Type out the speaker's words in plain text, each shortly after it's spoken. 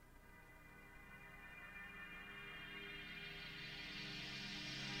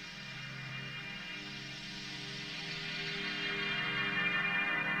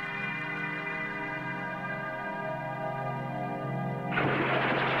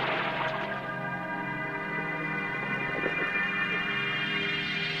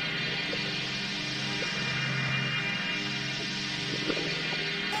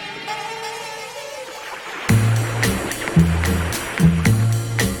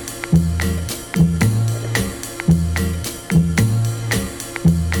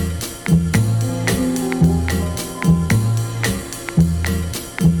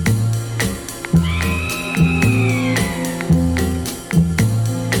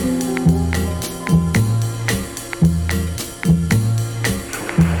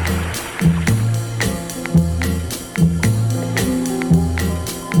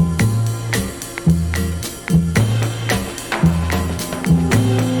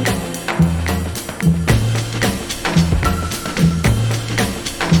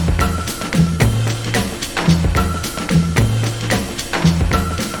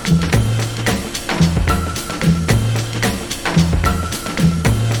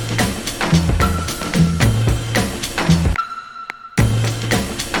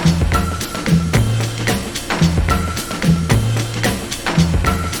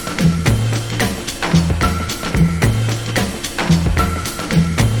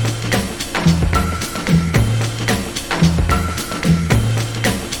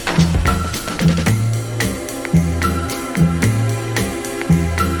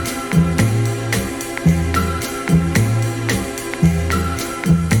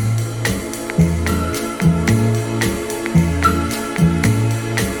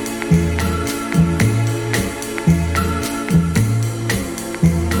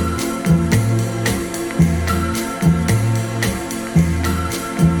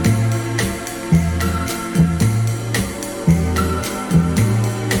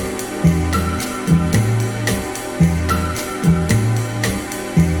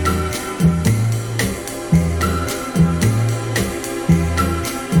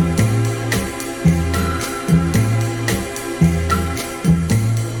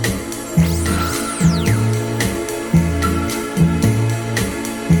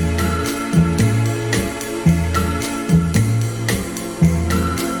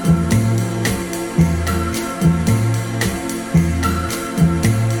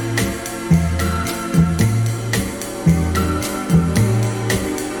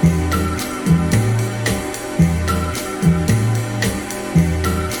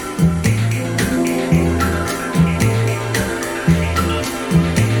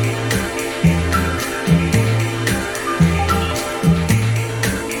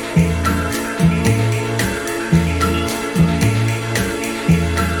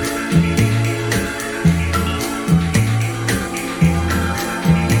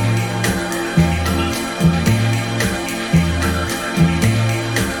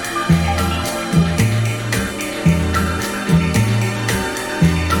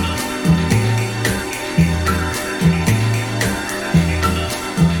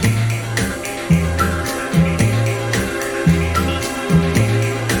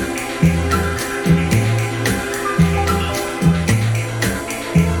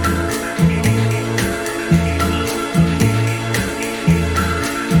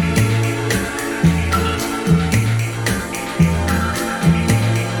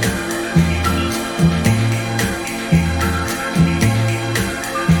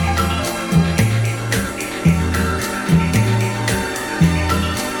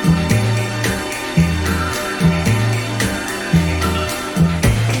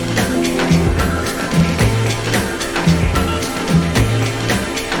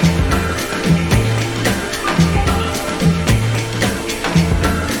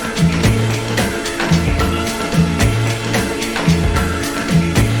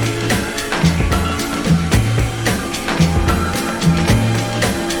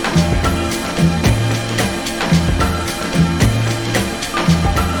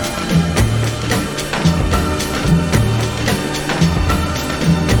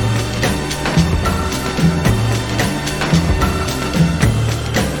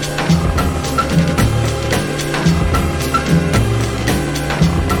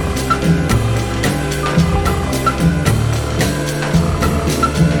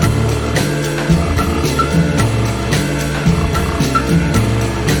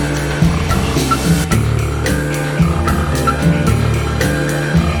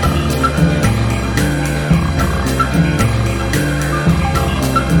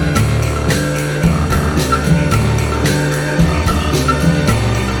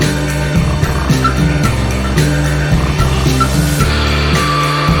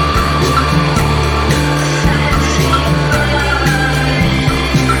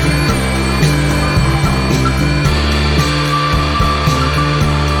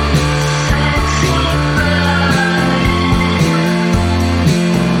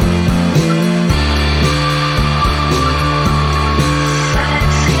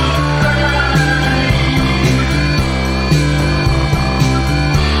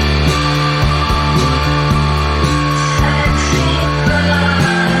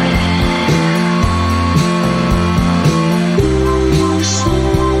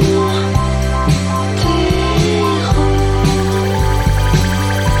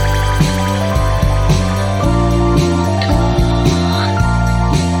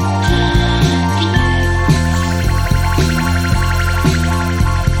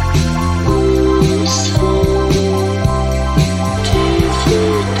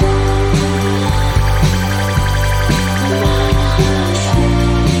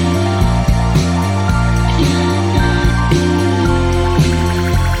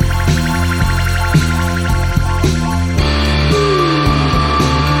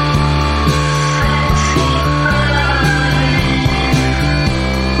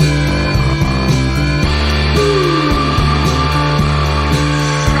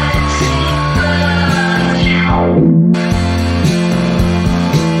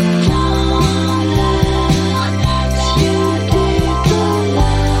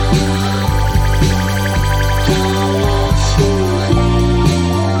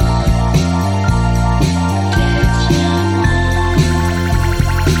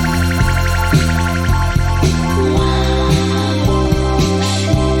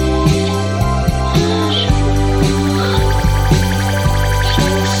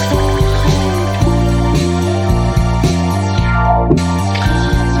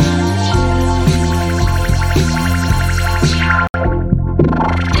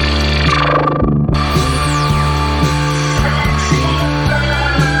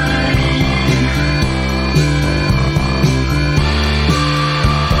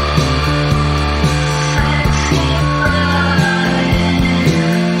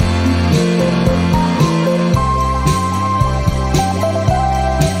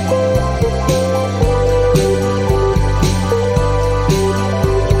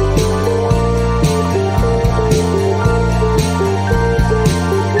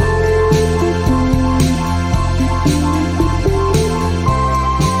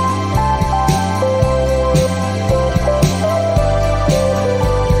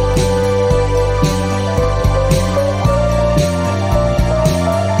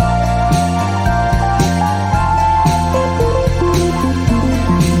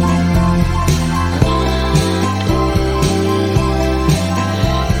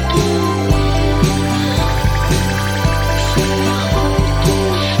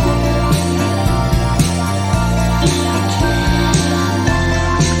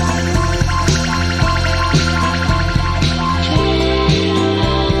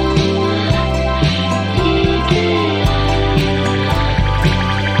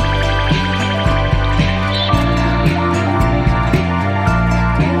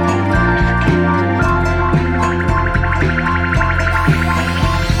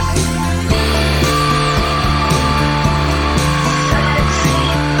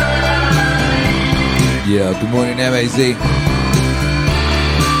Yeah, good morning, MAZ.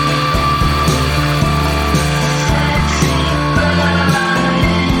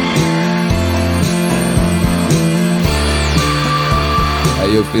 How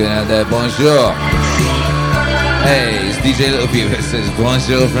you feeling out there? Bonjour. Hey, it's DJ Little Fever. It says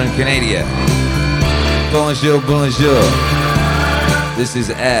bonjour from Canada. Bonjour, bonjour. This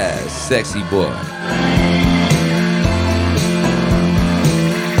is Ass, Sexy Boy.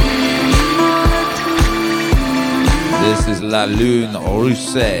 This is La Lune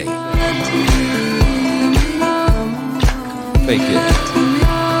Russe. Fake it.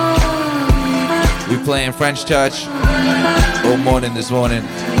 We playing French Touch all morning this morning.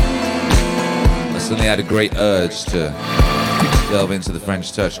 I suddenly had a great urge to delve into the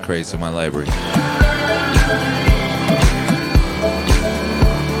French Touch crates in my library.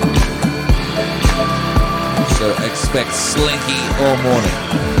 So expect Slinky all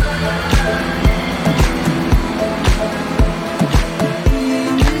morning.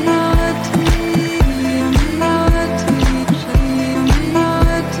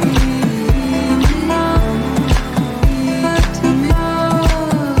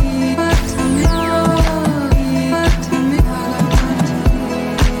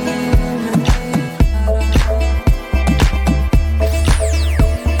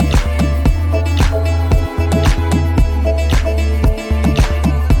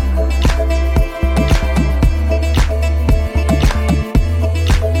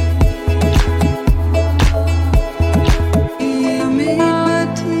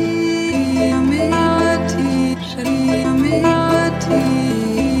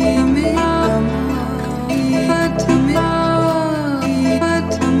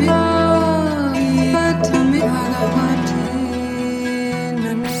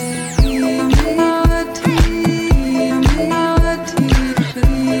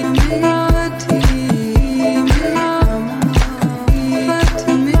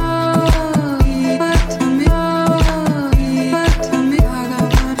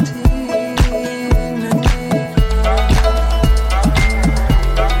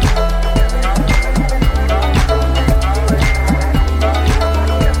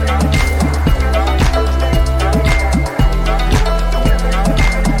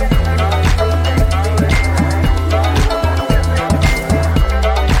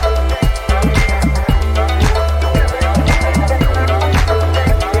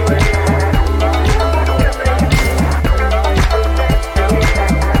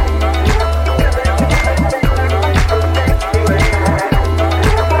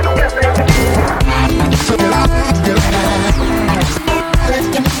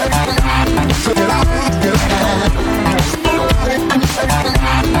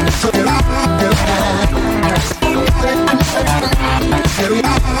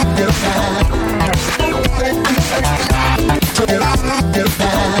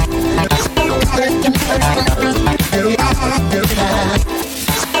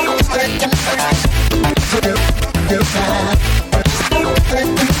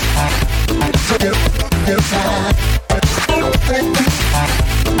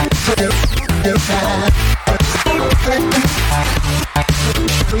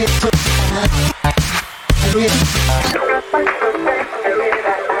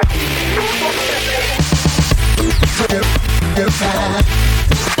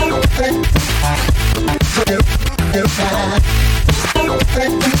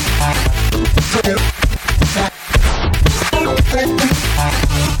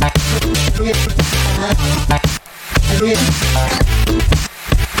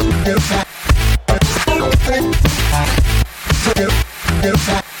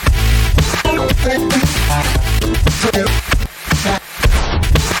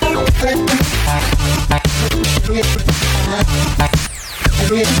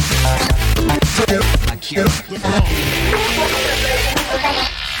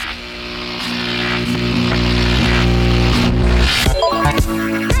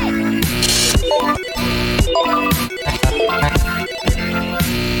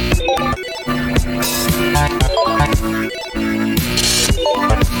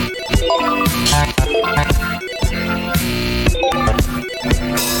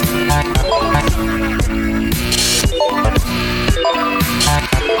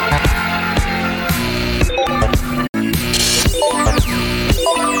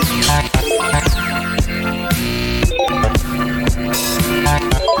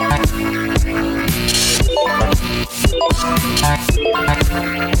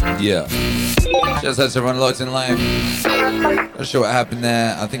 Yeah. Just had to run loads in live. Not sure what happened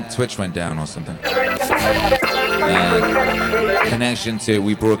there. I think Twitch went down or something. Connection to,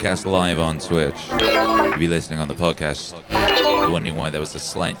 we broadcast live on Twitch. You'll be listening on the podcast, wondering why there was a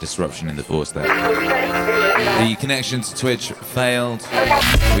slight disruption in the force there. The connection to Twitch failed.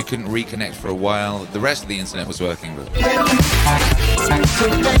 We couldn't reconnect for a while. The rest of the internet was working, but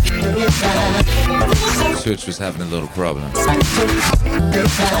Twitch was having a little problem.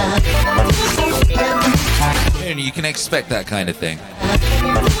 And you can expect that kind of thing.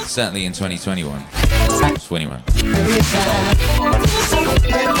 Certainly in 2021. 21.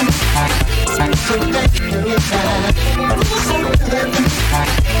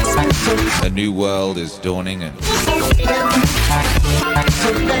 A new world is dawning and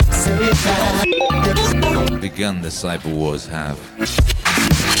begun the cyber wars have.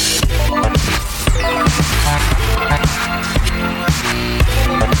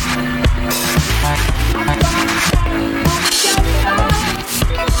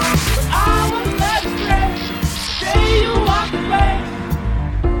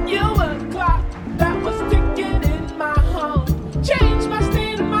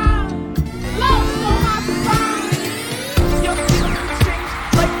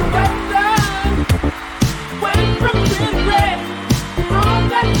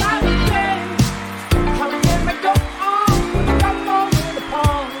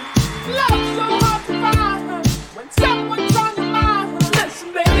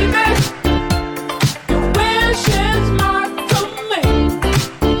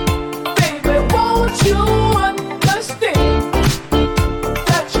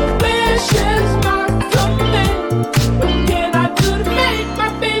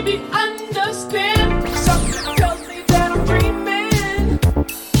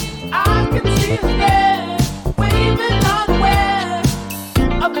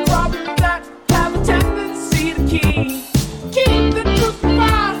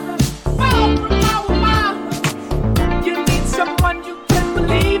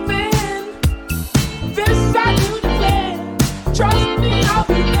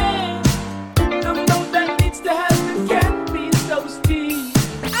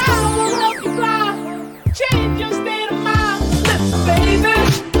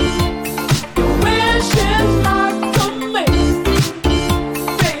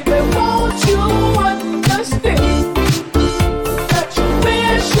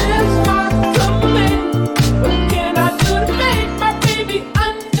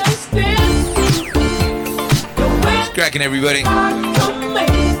 Everybody.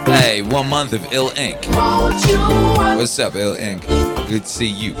 Hey, 1 month of Ill Ink. What's up, Ill Ink? Good to see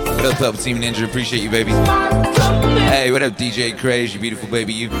you. What up, Purple Team Ninja? Appreciate you, baby. Hey, what up, DJ Craze? You beautiful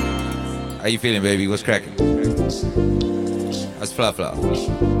baby, you. How you feeling, baby? What's cracking? How's Fluff Fluff?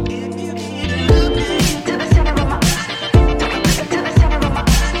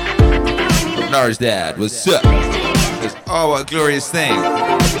 Nara's dad, what's up? Oh, what a glorious thing.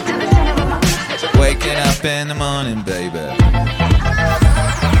 Waking up in the morning, baby.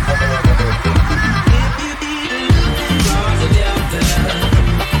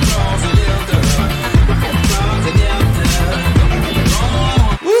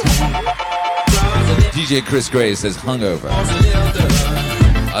 DJ Chris Gray says hungover.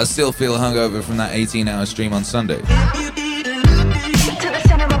 I still feel hungover from that 18-hour stream on Sunday.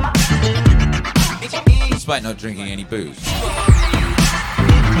 Despite not drinking any booze.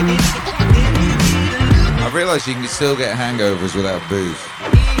 I've realized you can still get hangovers without booze.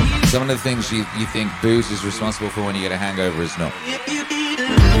 Some of the things you think booze is responsible for when you get a hangover is not.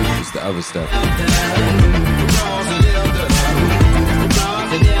 It's the other stuff.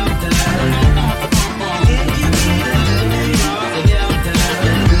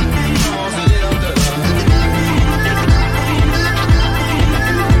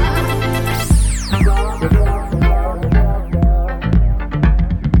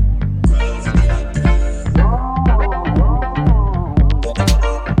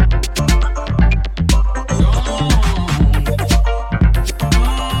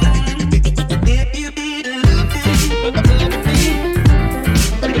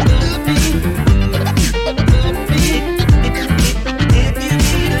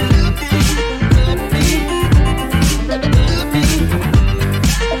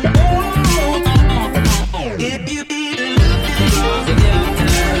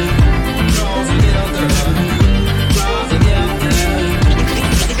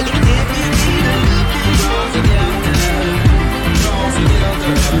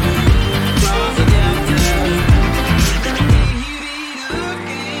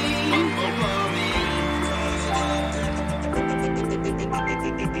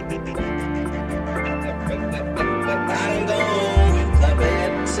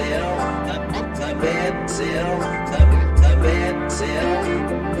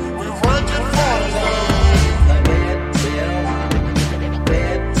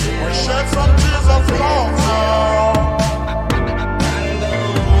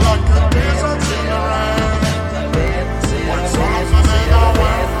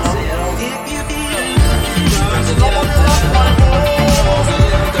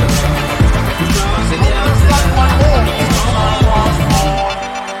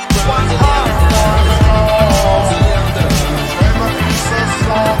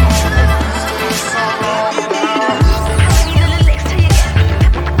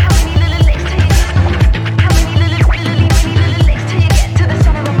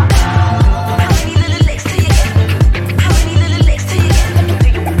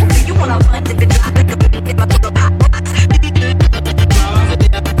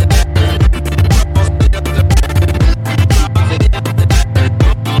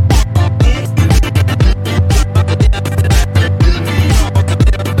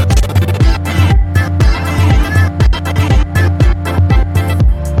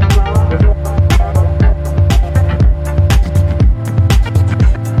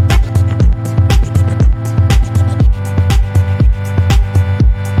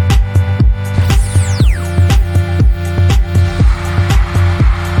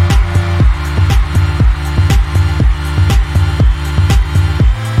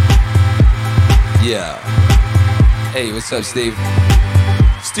 Hey, what's up, Steve?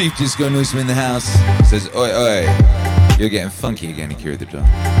 Steve Disco Newsom in the house. Says, oi, oi. You're getting funky again, Akira the Don.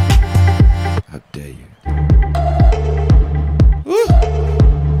 How dare you? Woo!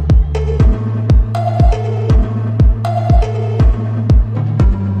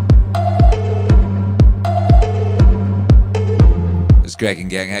 What's cracking,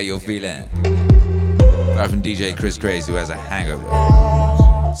 gang? How you feeling? Apart from DJ Chris Craze, who has a hangover.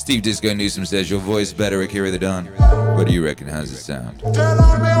 Steve Disco Newsom says, your voice better, Akira the Don. What do you reckon? How does it sound? Kind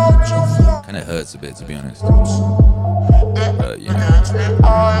of hurts a bit, to be honest. You know.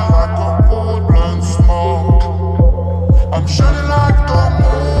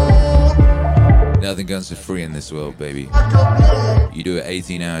 Nothing comes for free in this world, baby. You do an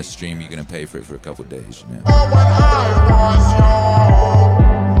 18-hour stream, you're gonna pay for it for a couple days, you know.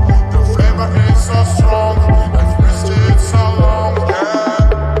 The flavor is so strong, I've missed it so long, yeah.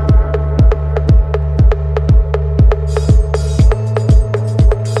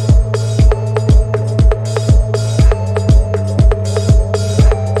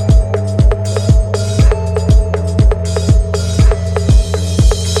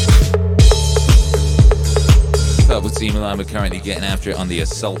 Team Alarm are currently getting after it on the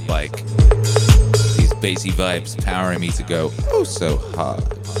assault bike. These bassy vibes powering me to go oh so hard.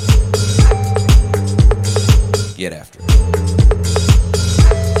 Get after it.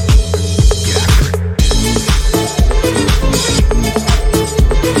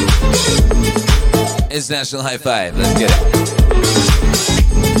 It's National High Five. Let's get it.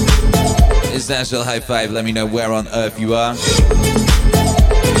 It's National High Five. Let me know where on earth you are.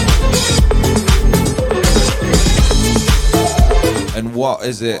 And what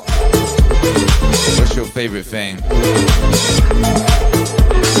is it? What's your favorite thing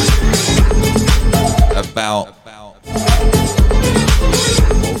about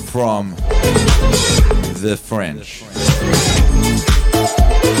or from the French?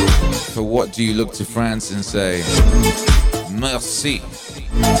 For what do you look to France and say, merci?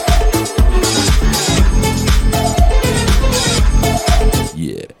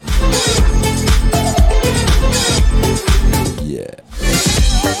 Yeah. Yeah.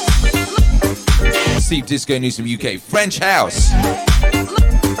 Steve Disco Newsom UK French House.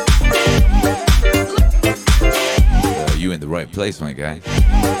 You in the right place, my guy.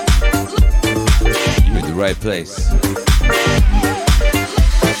 You in the right place.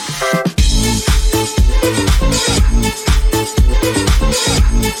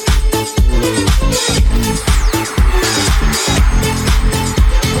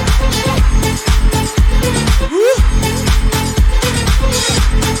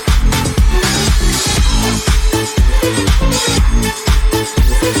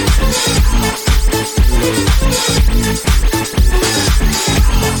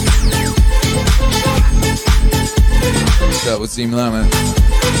 What's the moment?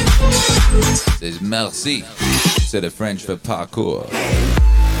 Says merci instead of French for parkour.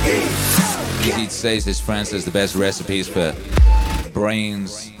 He says this France has the best recipes for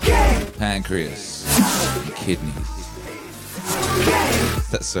brains, pancreas, and kidneys.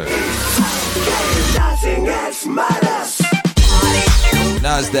 That's so.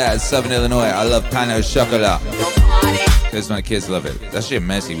 Nas Dad, Southern Illinois. I love pain au chocolat because my kids love it. That shit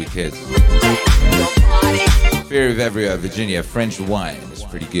messy with kids. Fear of Everywhere, Virginia, French Wine is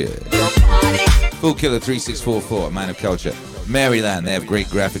pretty good. Fool Killer 3644, Man of Culture. Maryland, they have great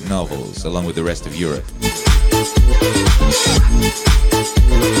graphic novels, along with the rest of Europe.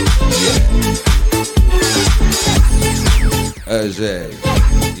 Hergé,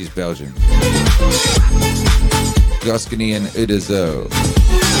 he's Belgian. Gascony and Uderzo.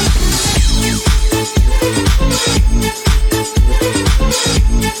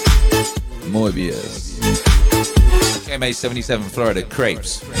 Moebius. KMA 77, Florida,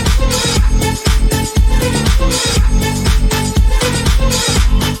 Crepes.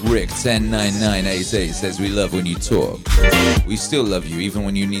 Rick 109988 says we love when you talk. We still love you even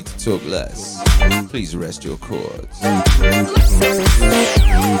when you need to talk less. Please rest your chords.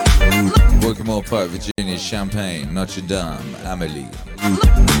 Baltimore Park, Virginia, Champaign, Notre Dame, Amelie. I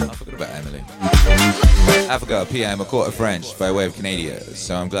forgot about Emily. Africa, PM, a quarter French by way of Canada,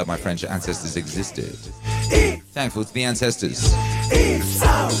 so I'm glad my French ancestors existed. Thankful to the ancestors.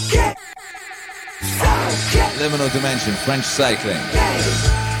 Liminal Dimension, French Cycling.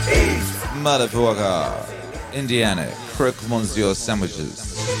 Motherfucker, Indiana, Croque Monsieur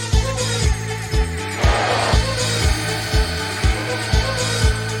Sandwiches.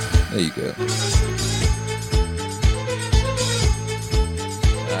 There you go.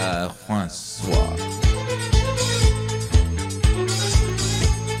 Francois.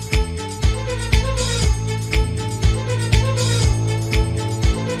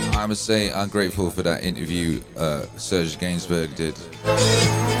 I must say I'm grateful for that interview Serge Gainsbourg did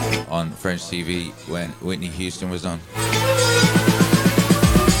on French TV when Whitney Houston was on.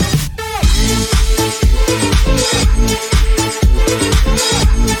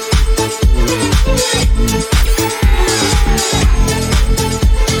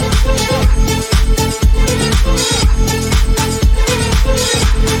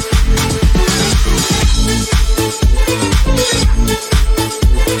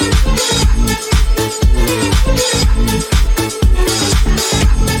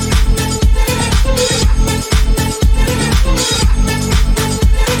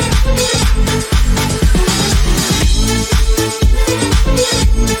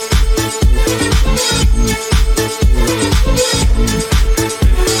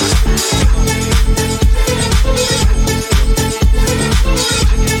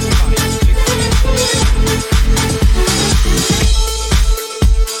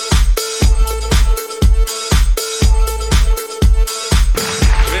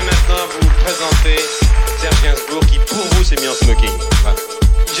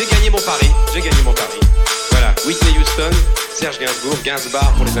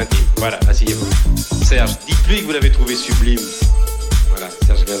 Gainsbourg pour les intimes. Voilà, asseyez-vous. Serge, dites-lui que vous l'avez trouvé sublime. Voilà,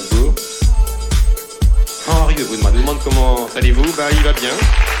 Serge Gainsbourg. Henri vous demande comment allez-vous. Bah, il va bien.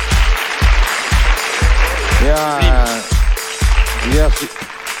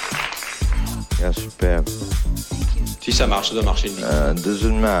 Super. Si ça marche, ça doit marcher une vie.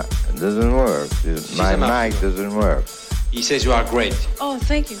 Doesn't work. My mic doesn't work. He says you are great. Oh,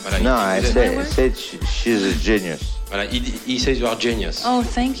 thank you. Voilà, No, I said she's a genius. Voilà, he says you are genius. Oh,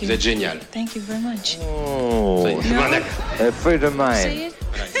 thank you. Vous êtes génial. Thank you very much. Oh, a friend of mine. Say it.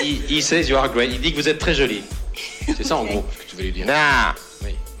 Voilà, he says you are great. Il dit que vous êtes très jolie. C'est ça en gros ce que tu veux lui dire. Nah,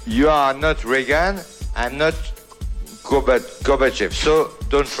 Oui. you are not Reagan. I'm not Gorbachev. So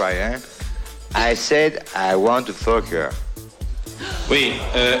don't try, eh? I said I want to fuck her. Oui,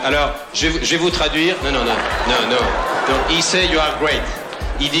 alors je vais vous traduire. Non. Donc, he says you are great.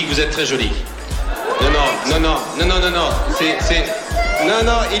 Il dit que vous êtes très jolie. Non. Non,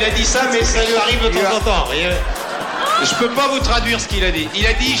 il a dit ça, mais ça lui arrive de temps en temps. Je peux pas vous traduire ce qu'il a dit. Il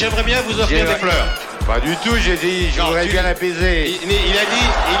a dit, j'aimerais bien vous offrir des fleurs. Pas du tout, j'ai dit, je voudrais bien l'apaiser. Il a dit.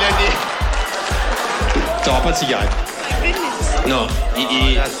 T'auras pas de cigarette. Non,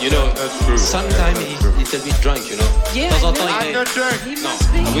 you know, sometimes he tell me drunk, you know. Yeah, de temps en temps, I'm not drunk. He Non.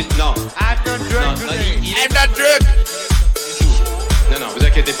 must be. Non. I'm not drunk today. I'm not drunk! Non, vous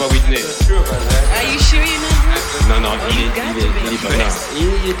inquiétez pas, Whitney. Are you sure you're not drunk? Non,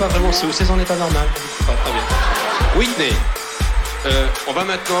 il est pas vraiment sous, c'est son état normal. Pas très bien. Whitney, on va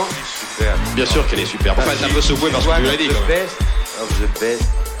maintenant. Super. Bien sûr qu'elle est super. Enfin, elle est un peu secouée parce que tu l'as dit. The best of the best.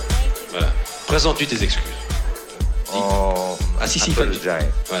 Voilà. Présente-tu tes excuses. Oh, si, apologize.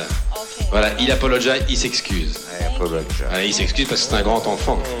 Voilà. Okay. Voilà, il apologize, il s'excuse. I apologize. Voilà, il s'excuse parce que c'est un grand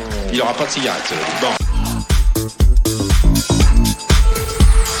enfant. Il n'aura pas de cigarette, cela dit. Bon.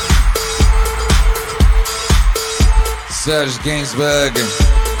 Serge Gainsbourg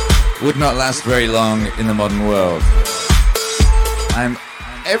would not last very long in the modern world.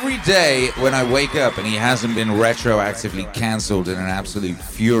 Every day when I wake up and he hasn't been retroactively cancelled in an absolute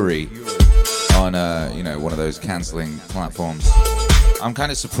fury on one of those canceling platforms. I'm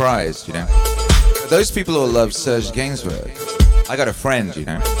kind of surprised, Those people who love Serge Gainsbourg, I got a friend,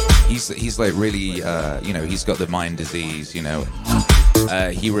 he's like really, he's got the mind disease, he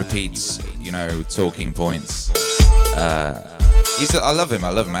repeats, talking points. I love him.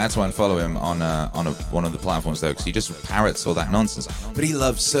 I had to unfollow him on one of the platforms though, because he just parrots all that nonsense. But he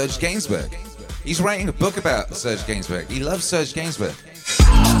loves Serge Gainsbourg. He's writing a book about Serge Gainsbourg. He loves Serge Gainsbourg.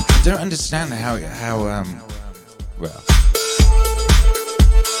 I don't understand how well,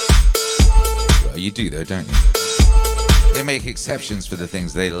 you do though, don't you? They make exceptions for the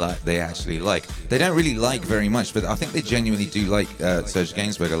things they actually like. They don't really like very much, but I think they genuinely do like Serge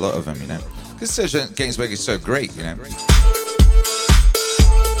Gainsbourg, a lot of them, because Serge Gainsbourg is so great,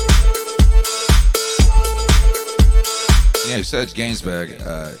 Serge Gainsbourg,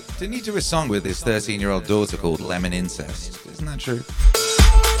 didn't he do a song with his 13-year-old daughter called Lemon Incest? Isn't that true?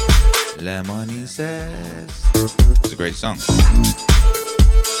 Lemon Incest. It's a great song.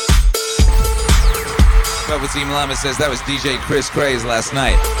 Purple Team Lama says that was DJ Chris Craze last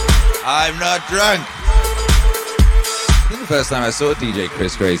night. I'm not drunk. I think the first time I saw DJ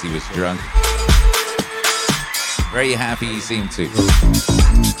Chris Craze, he was drunk. Very happy he seemed to.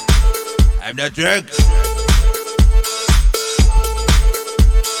 I'm not drunk.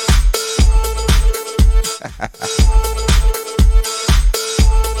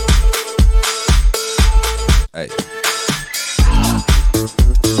 Hey.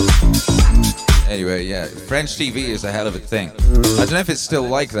 Anyway, yeah, French TV is a hell of a thing. I don't know if it's still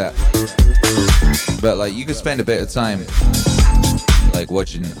like that, but like you could spend a bit of time like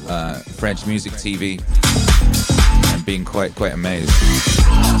watching French music TV and being quite amazed.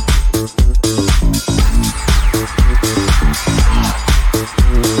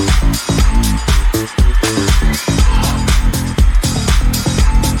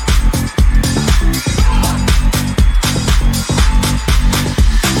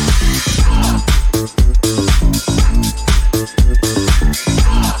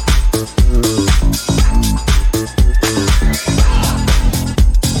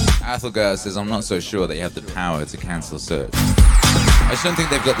 Athelgar says, I'm not so sure they have the power to cancel Serge. I just don't think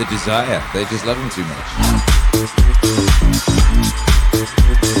they've got the desire. They just love him too much.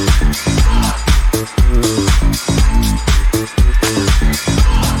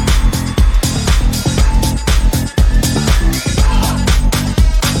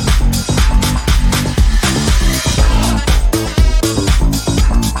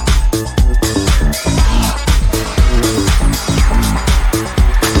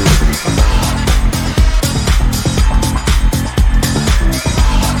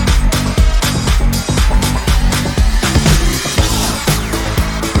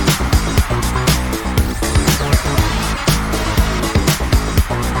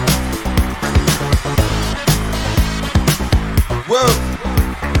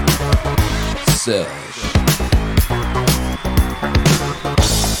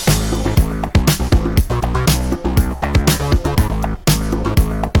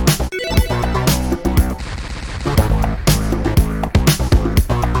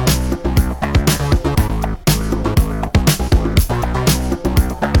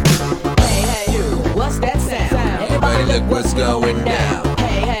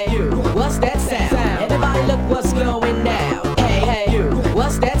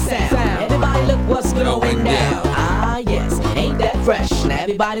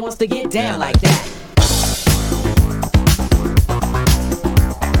 Everybody wants to get down like that.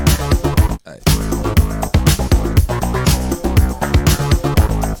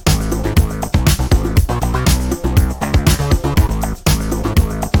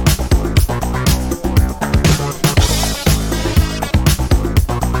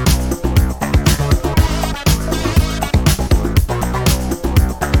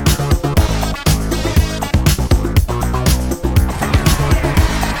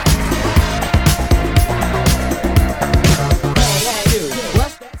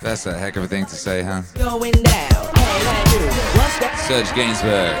 That's a heck of a thing to say, huh? Going down. Serge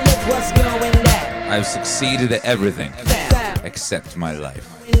Gainsbourg. What's going down? I've succeeded at everything except my life.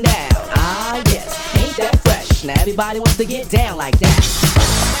 Ah, yes. Ain't that fresh? Now everybody wants to get down like that.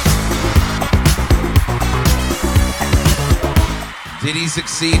 Did he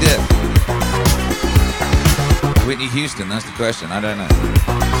succeed at Whitney Houston? That's the question. I don't know.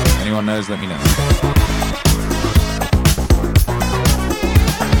 Anyone knows, let me know.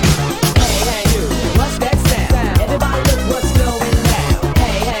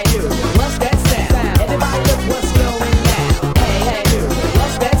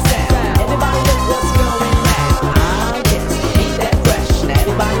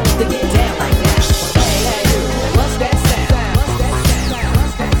 Get down like that.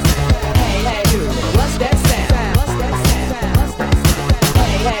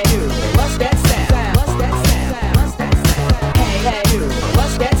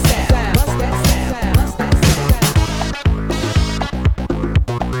 that sound? What's that sound? What's that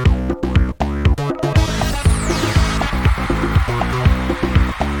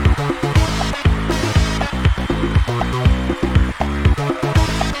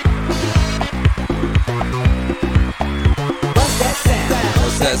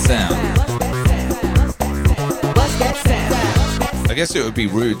That sound. I guess it would be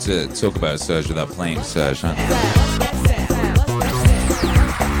rude to talk about Serge without playing Serge, huh?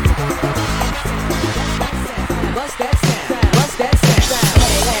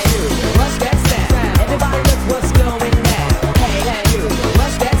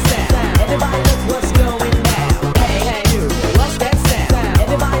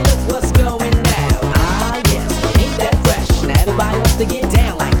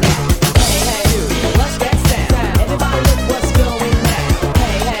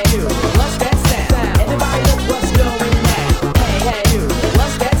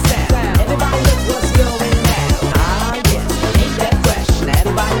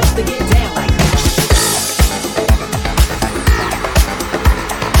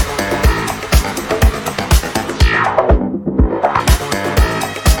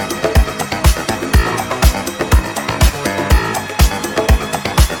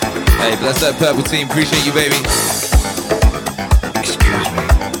 Bless that purple team, appreciate you, baby. Excuse me.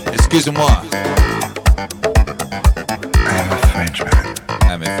 Excusez-moi. I'm a Frenchman.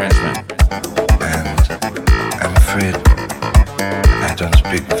 I'm a Frenchman. And I'm afraid I don't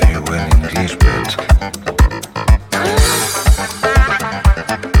speak very well English, but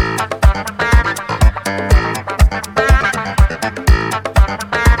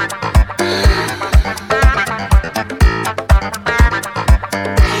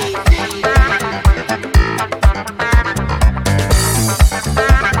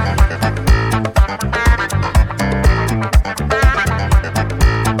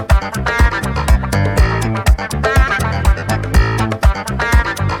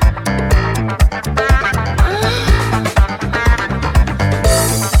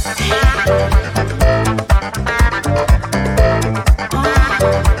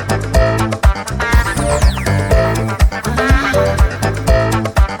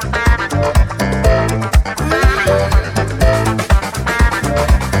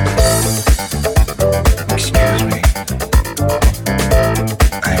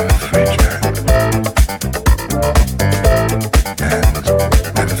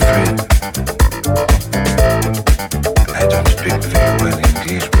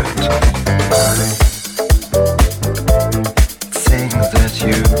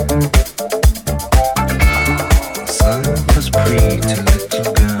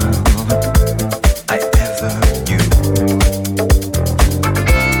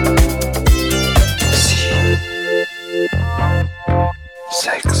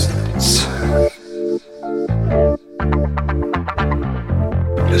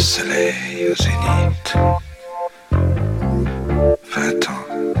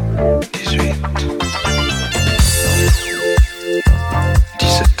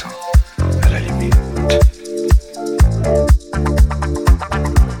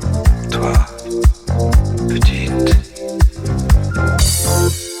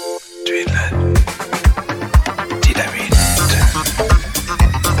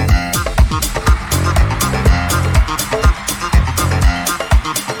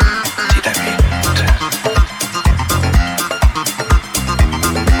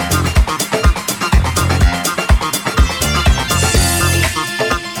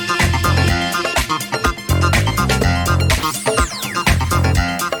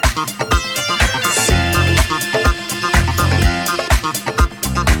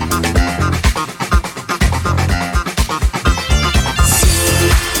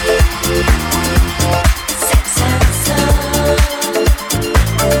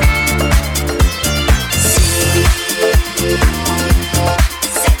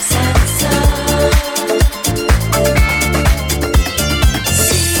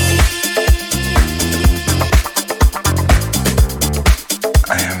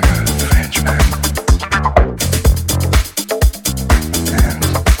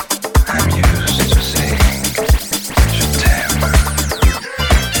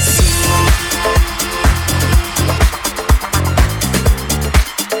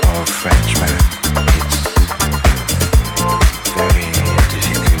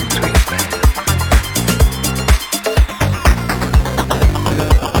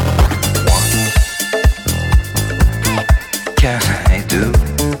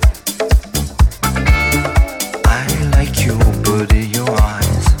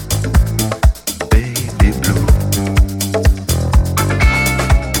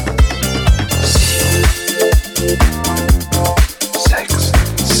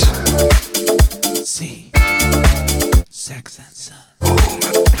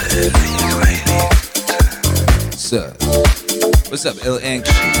What's up, Il Ink?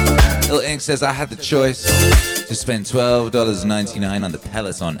 Il Ink says, I had the choice to spend $12.99 on the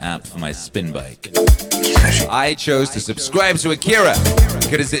Peloton app for my spin bike. I chose to subscribe to Akira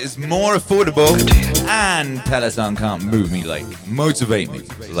because it is more affordable and Peloton can't motivate me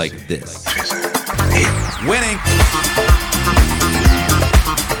like this. Winning!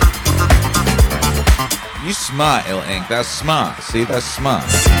 You smart, Il Ink. That's smart. See, that's smart.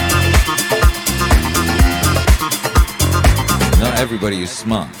 Not everybody is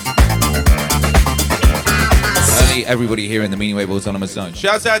smart. Only everybody here in the Meaningwave Autonomous Zone.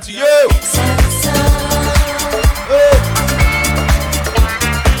 Shouts out to you!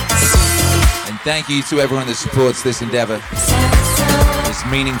 And thank you to everyone that supports this endeavor, this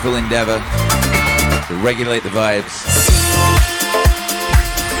meaningful endeavor to regulate the vibes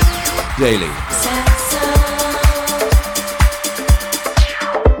daily.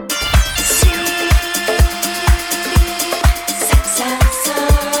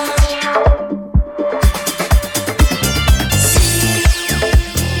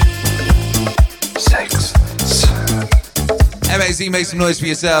 MAZ, make some noise for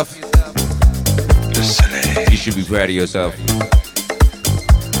yourself. You should be proud of yourself.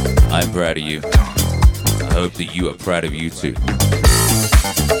 I'm proud of you. I hope that you are proud of you too.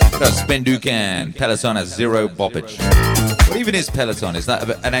 Spenducan, Peloton has zero boppage. What even is Peloton? Is that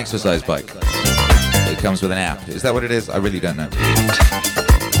an exercise bike? It comes with an app. Is that what it is? I really don't know.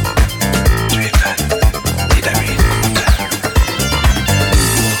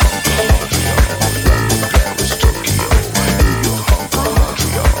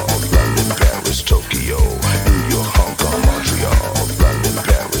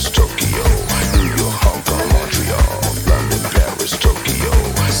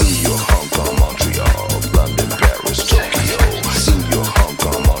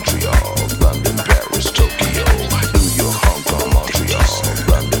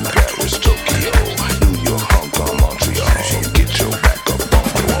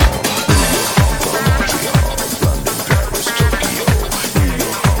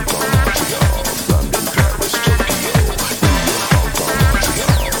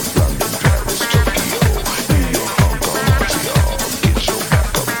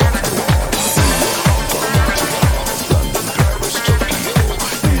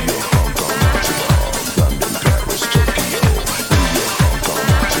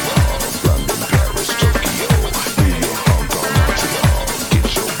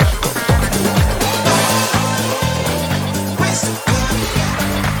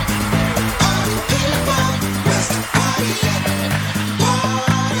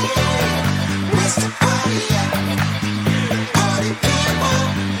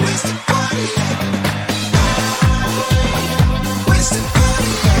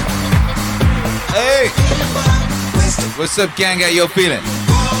 What's up, gang? How you feeling?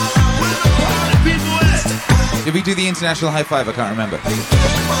 Did we do the international high five? I can't remember.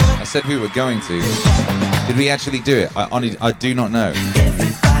 I said we were going to. Did we actually do it? I do not know.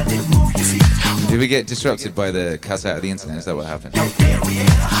 Did we get disrupted by the cuss out of the internet? Is that what happened?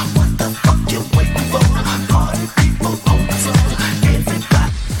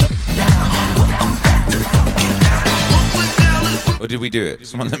 Or did we do it?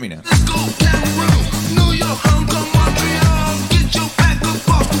 Someone let me know.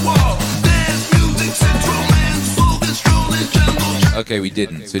 Okay, we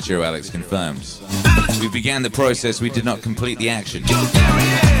didn't. Switcher Alex confirms. We began the process, we did not complete the action.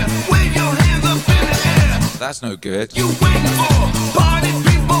 That's no good.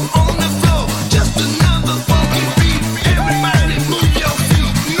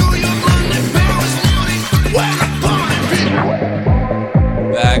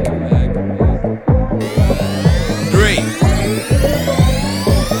 Back. 3,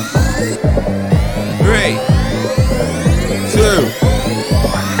 2,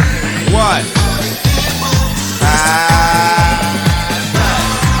 1.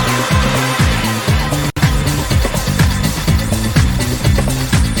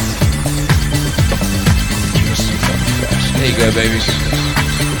 There you go, baby.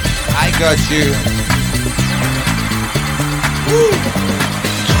 I got you. Woo.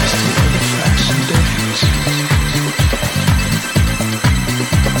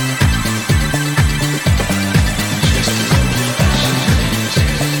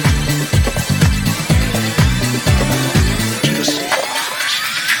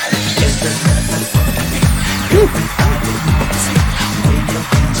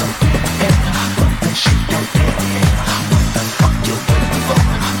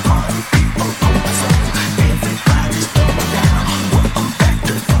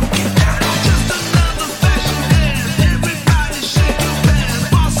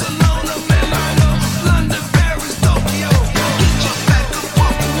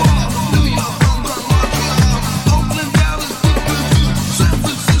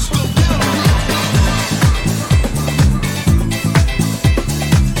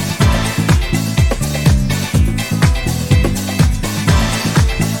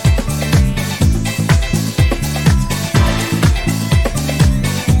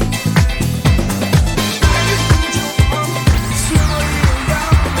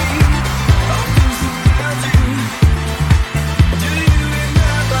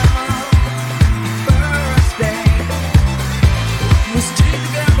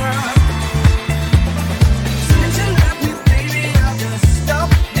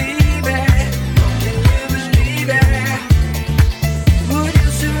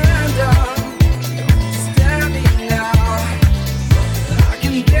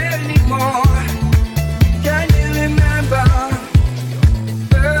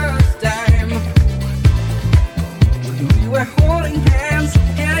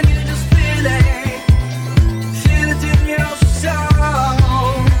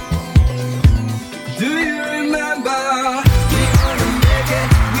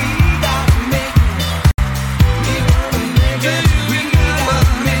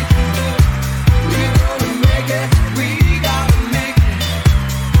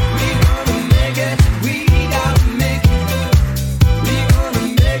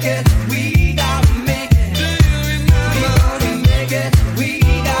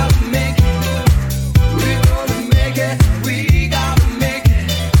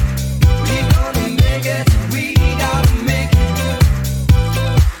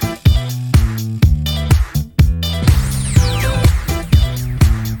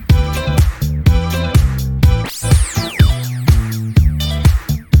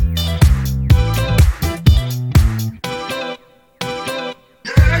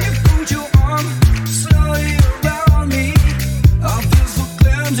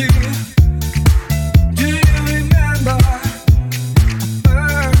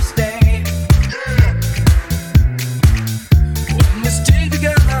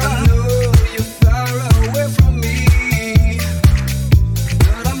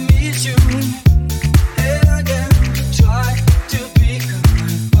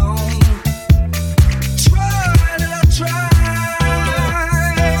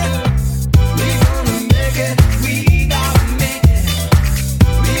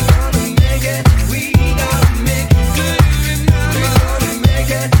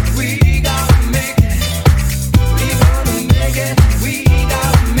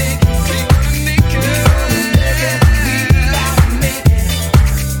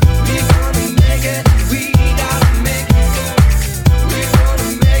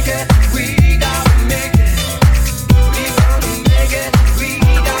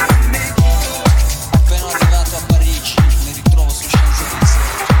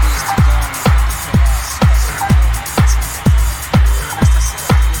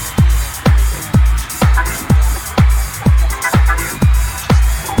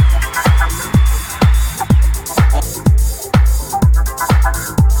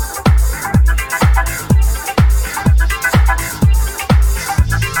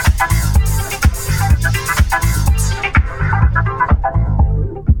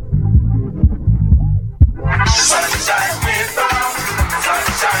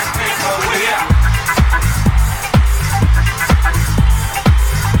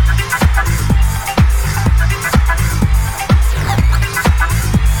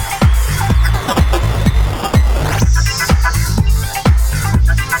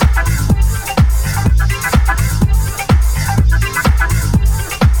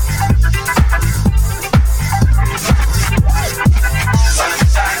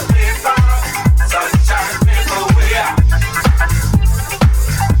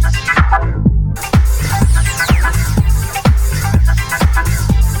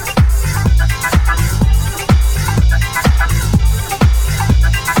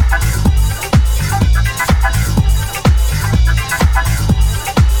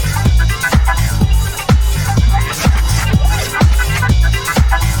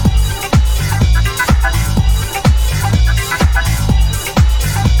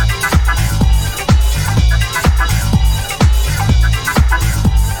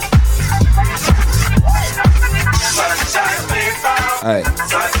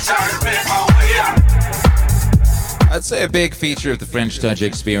 say a big feature of the French Touch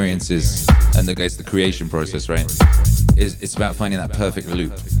experience is, and the creation process, right? It's about finding that perfect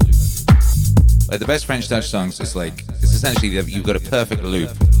loop. Like the best French Touch songs is it's essentially that you've got a perfect loop,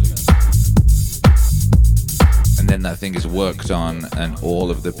 and then that thing is worked on, and all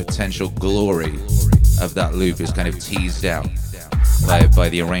of the potential glory of that loop is kind of teased out by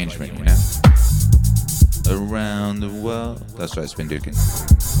the arrangement, you know? Around the world. That's right, Spin Dukin.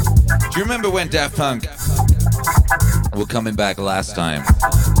 Do you remember when Daft Punk were coming back last time?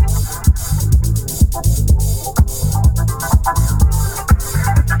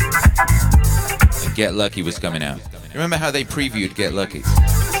 And Get Lucky was coming out. You remember how they previewed Get Lucky?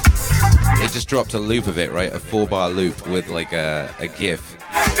 They just dropped a loop of it, right? A 4-bar loop with like a GIF.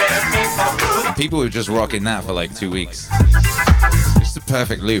 And people were just rocking that for like 2 weeks. Just the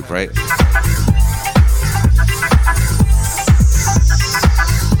perfect loop, right?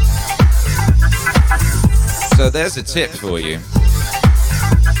 So there's a tip for you.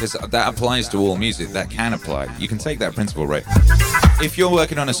 Because that applies to all music. That can apply. You can take that principle, right? If you're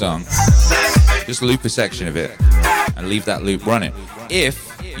working on a song, just loop a section of it and leave that loop running.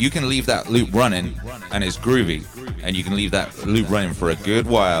 If you can leave that loop running and it's groovy, and you can leave that loop running for a good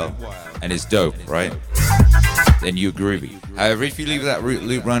while and it's dope, right? Then you're groovy. However, if you leave that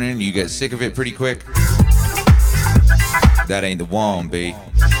loop running and you get sick of it pretty quick, that ain't the one, B.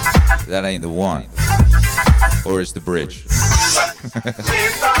 That ain't the one. Or it's the bridge.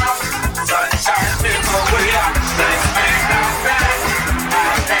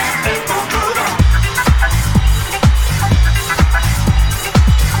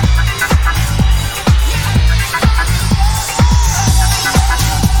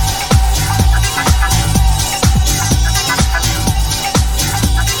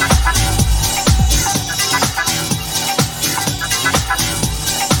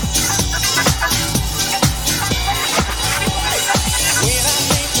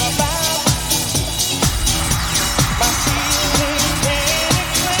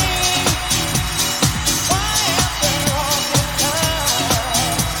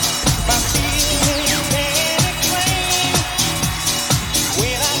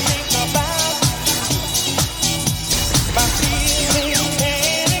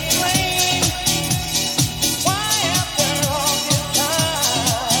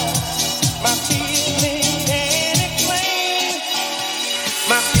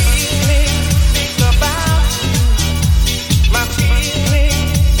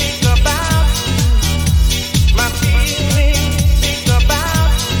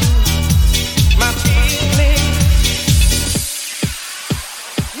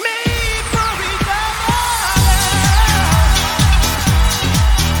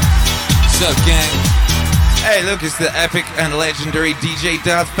 Look, it's the epic and legendary DJ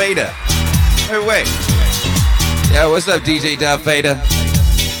Darth Vader. Oh, wait. Yo, what's up, DJ Darth Vader?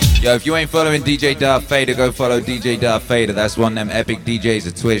 Yo, if you ain't following DJ Darth Vader, go follow DJ Darth Vader. That's one of them epic DJs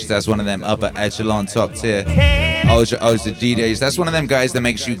at Twitch. That's one of them upper echelon, top tier, ultra DJs. That's one of them guys that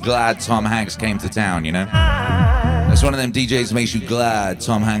makes you glad Tom Hanks came to town, you know? That's one of them DJs that makes you glad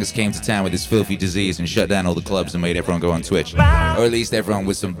Tom Hanks came to town with his filthy disease and shut down all the clubs and made everyone go on Twitch. Or at least everyone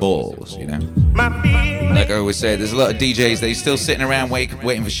with some balls, you know? Like I always say, there's a lot of DJs, they still sitting around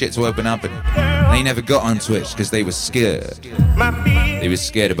waiting for shit to open up, and they never got on Twitch because they were scared. They were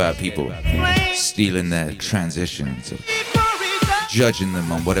scared about people stealing their transitions, judging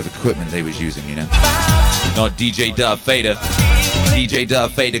them on whatever equipment they was using, you know? Not DJ Darth Vader. DJ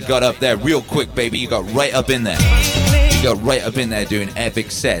Darth Vader got up there real quick, baby. You got right up in there. You got right up in there doing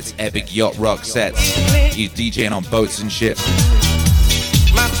epic sets, epic yacht rock sets. He's DJing on boats and shit.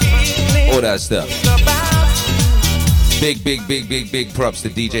 All that stuff. Big props to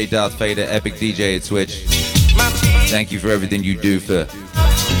DJ Darth Vader, epic DJ at Twitch. Thank you for everything you do for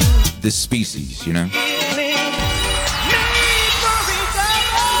the species, you know?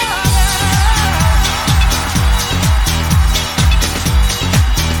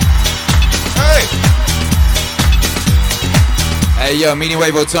 Hey, yo,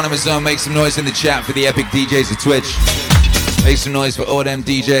 Meaningwave Autonomous Zone, make some noise in the chat for the epic DJs at Twitch. Make some noise for all them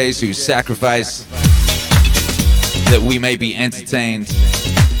DJs who sacrifice that we may be entertained,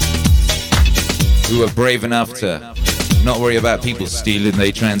 who are brave enough to not worry about people stealing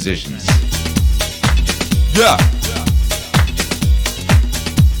their transitions. Yeah!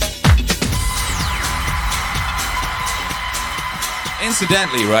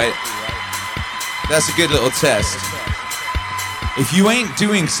 Incidentally, right, that's a good little test. If you ain't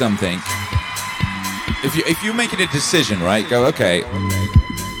doing something, if you're making a decision, right, go, okay,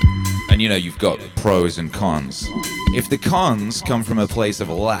 and you know, you've got pros and cons. If the cons come from a place of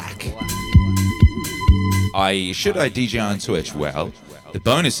lack, Should I DJ on Twitch? Well, the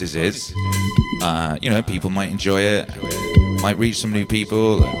bonuses is, people might enjoy it, might reach some new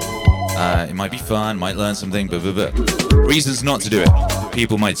people, it might be fun, might learn something, Reasons not to do it.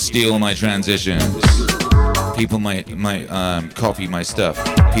 People might steal my transitions. People might copy my stuff.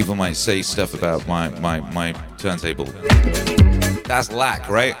 People might say stuff about my turntable. That's lack,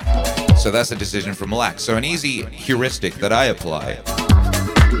 right? So that's a decision from lack. So an easy heuristic that I apply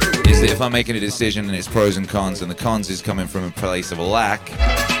is that if I'm making a decision and it's pros and cons, and the cons is coming from a place of a lack,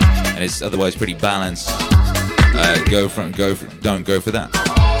 and it's otherwise pretty balanced, don't go for that.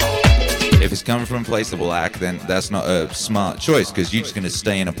 If it's coming from a place of a lack, then that's not a smart choice, because you're just going to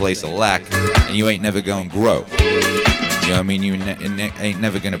stay in a place of lack, and you ain't never going to grow. You know what I mean? You ain't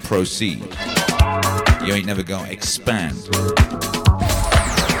never going to proceed. You ain't never going to expand.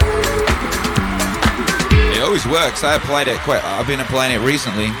 It always works. I've been applying it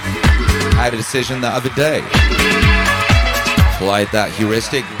recently. I had a decision the other day. Applied that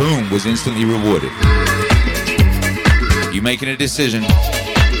heuristic, boom, was instantly rewarded. You making a decision,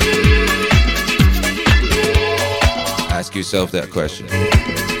 ask yourself that question.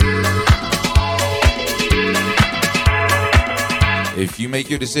 If you make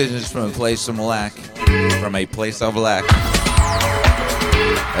your decisions from a place of lack,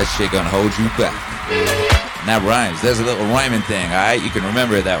 that shit gonna hold you back. And that rhymes. There's a little rhyming thing, alright? You can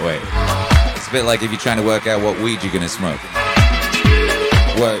remember it that way. It's a bit like if you're trying to work out what weed you're gonna smoke.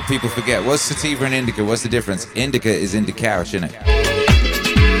 What people forget, what's sativa and indica? What's the difference? Indica is couch, innit?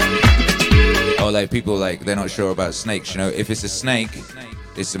 Or like people they're not sure about snakes, if it's a snake,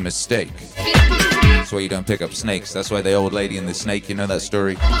 it's a mistake. That's why you don't pick up snakes. That's why the old lady and the snake, you know that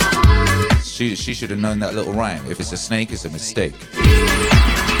story? She should have known that little rhyme. If it's a snake, it's a mistake.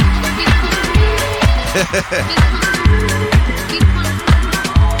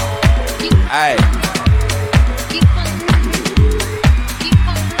 Aye.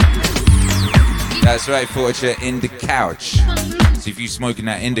 That's right, Fortune, in the couch. So if you smoking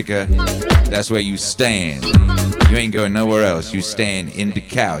that indica, that's where you stand. You ain't going nowhere else. You stand in the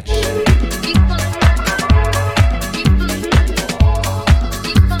couch.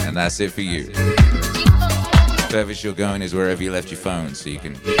 And that's it for you. Furthest you're going is wherever you left your phone, so you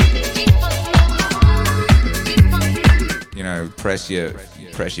can, press your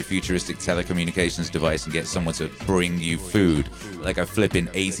futuristic telecommunications device and get someone to bring you food like a flipping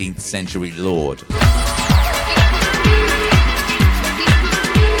 18th century lord.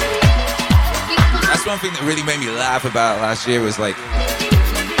 That's one thing that really made me laugh about last year was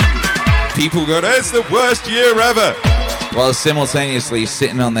people go, "That's the worst year ever," while simultaneously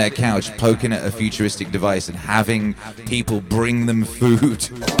sitting on their couch poking at a futuristic device and having people bring them food.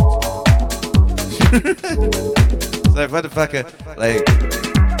 It's like, motherfucker,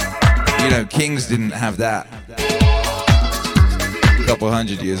 kings didn't have that a couple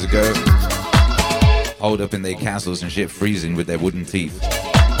 100 years ago. Hold up in their castles and shit, freezing with their wooden teeth.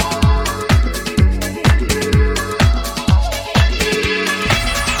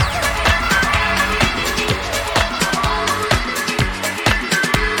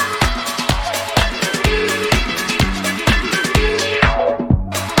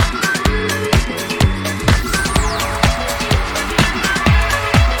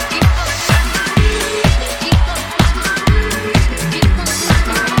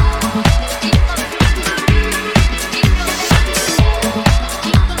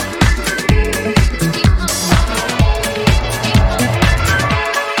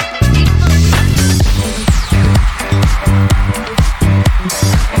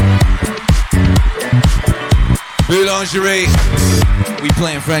 Lingerie. We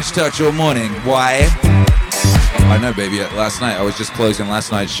playing French Touch all morning. Why? I know, baby. Last night, I was just closing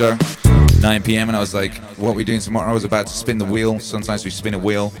last night's show, 9 p.m. and I was like, what are we doing tomorrow? I was about to spin the wheel. Sometimes we spin a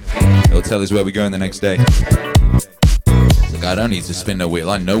wheel. It'll tell us where we're going the next day. It's like, I don't need to spin the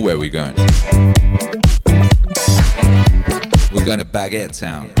wheel. I know where we're going. We're going to Baguette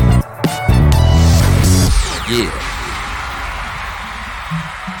Town. Yeah.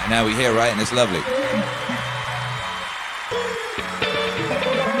 And now we're here, right? And it's lovely.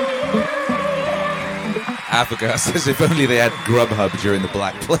 Africa says if only they had Grubhub during the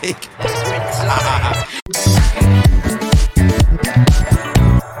Black Plague.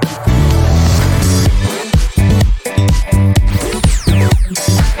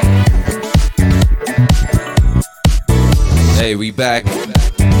 Hey, we back.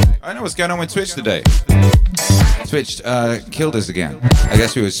 I know what's going on with Twitch today. Twitch killed us again. I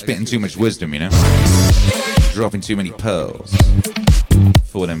guess we were spitting too much wisdom, dropping too many pearls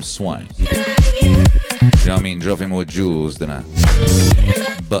for them swine. You know what I mean? Dropping more jewels than a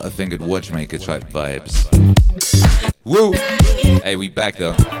butterfingered watchmaker type vibes. Woo! Hey, we back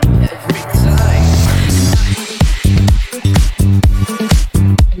though.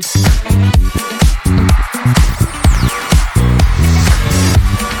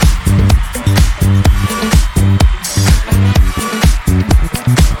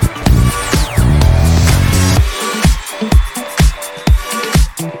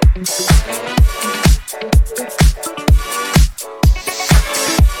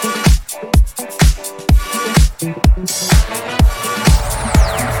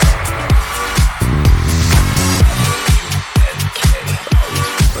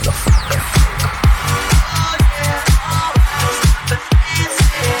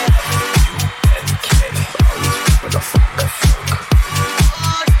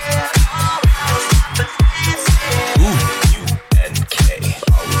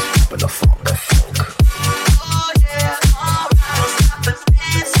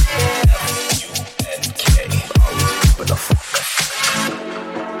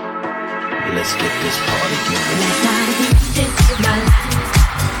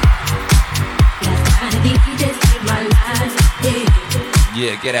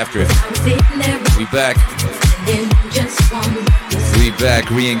 Get after it. We back. We back.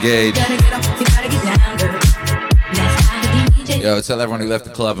 Re-engage. Yo, tell everyone who left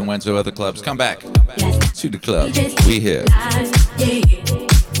the club and went to other clubs, come back to the club. We here.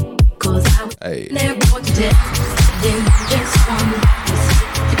 Hey.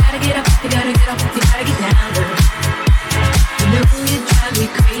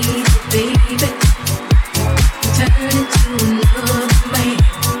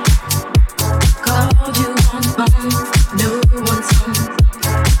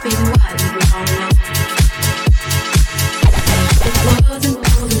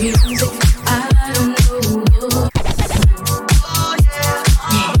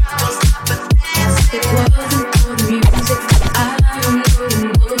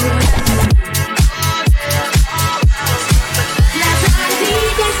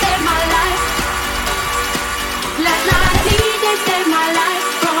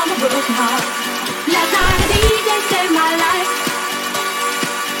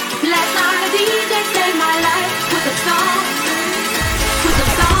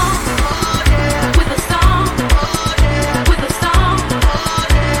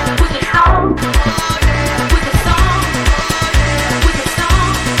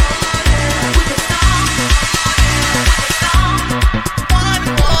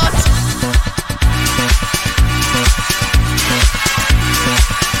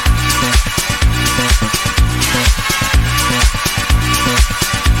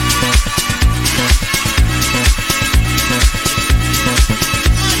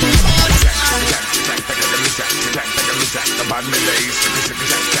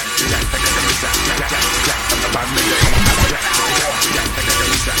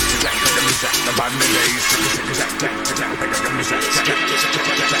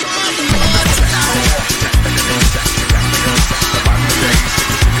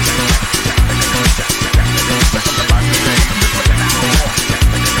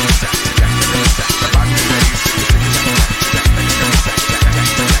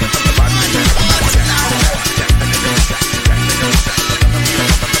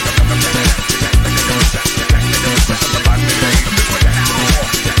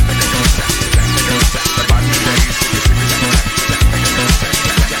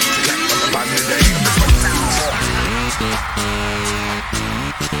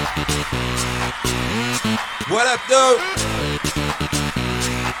 What up, dude?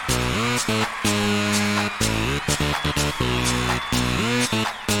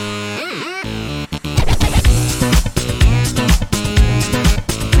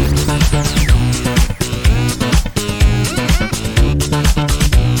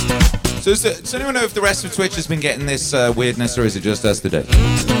 So does anyone know if the rest of Twitch has been getting this weirdness, or is it just us today?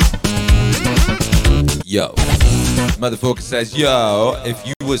 Yo. Motherfucker says, yo, if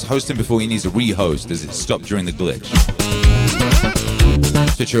you was hosting before, he needs a re-host. Does it stop during the glitch?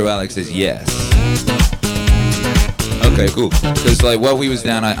 Twitcher Alex says, yes. Okay, cool. Because like while we was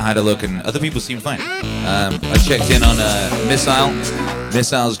down, I had a look and other people seemed fine. I checked in on Missile.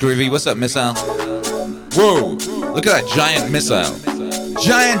 Missile's groovy. What's up, Missile? Whoa! Look at that giant missile.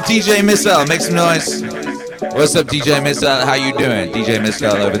 Giant DJ Missile. Make some noise. What's up, DJ Missile? How you doing? DJ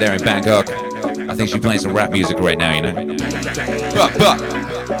Missile over there in Bangkok. I think she's playing some rap music right now, you know? Buck.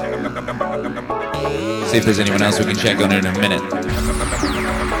 See if there's anyone else we can check on in a minute.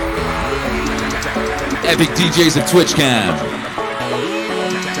 Epic DJs of TwitchCam.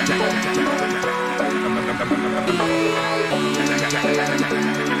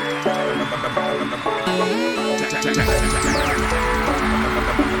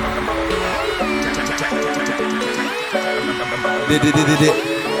 Hey,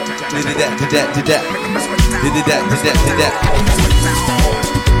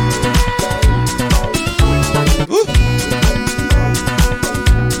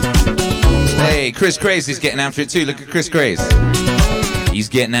 Chris Crazy's getting after it too. Look at Chris Crazy. He's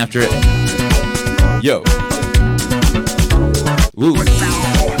getting after it. Yo. Ooh.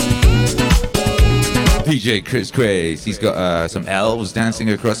 DJ Chris Crazy. He's got some elves dancing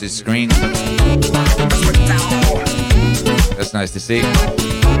across his screen. That's nice to see.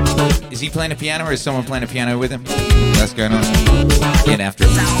 Is he playing a piano or is someone playing a piano with him? That's going on. Getting after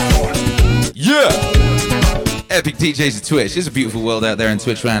it. Yeah! Epic DJs at Twitch. There's a beautiful world out there in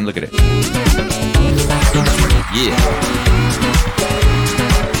Twitch land. Look at it. Yeah.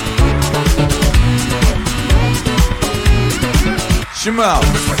 Shimo.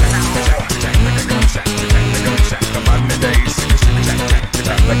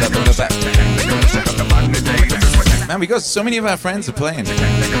 Man, we got so many of our friends are playing.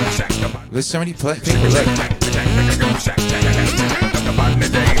 There's so many people. Look.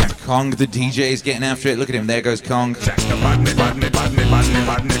 Kong the DJ is getting after it. Look at him. There goes Kong.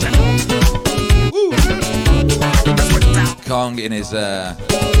 Woo. Kong in his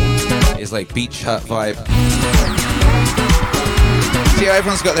like beach hut vibe. See how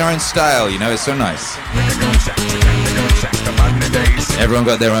everyone's got their own style, you know, it's so nice. Everyone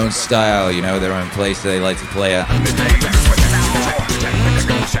got their own style, you know, their own place that they like to play at.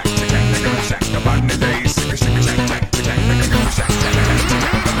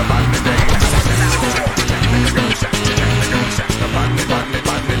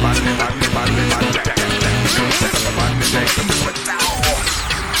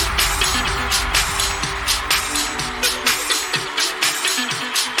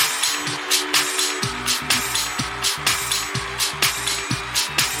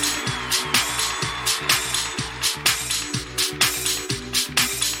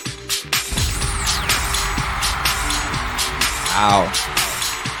 Ow.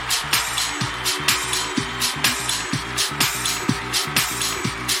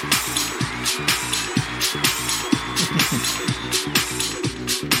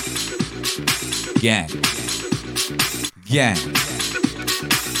 Gang. Gang.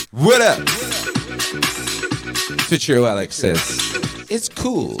 What up? Twitcher Alex says, it's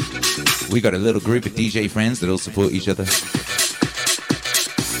cool. We got a little group of DJ friends that'll support each other. It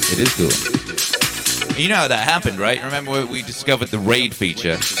is cool. You know how that happened, right? Remember when we discovered the raid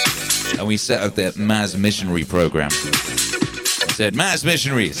feature and we set up that Mass Missionary program? We said, Mass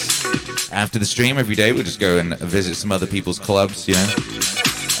Missionaries. After the stream every day, we'll just go and visit some other people's clubs, you know,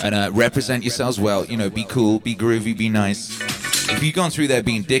 and represent yourselves well. You know, be cool, be groovy, be nice. If you'd gone through there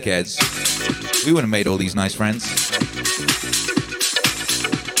being dickheads, we wouldn't have made all these nice friends.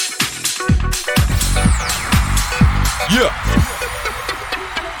 Yeah!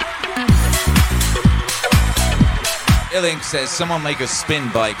 Illink says, someone make a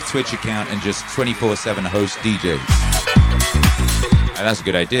spin bike Twitch account and just 24/7 host DJs. And that's a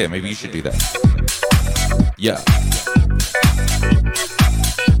good idea. Maybe you should do that. Yeah.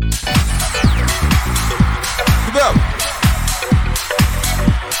 Go!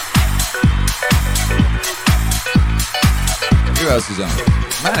 Who else is on?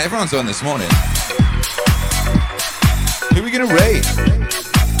 Man, everyone's on this morning. Who are we gonna raid?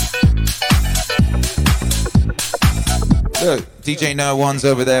 Look, DJ No One's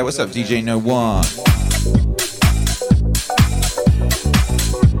over there. What's up, DJ No One?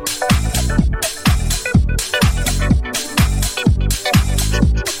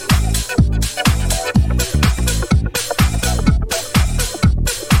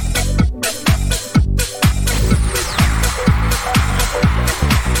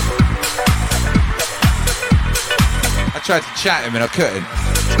 I tried to chat him and I couldn't.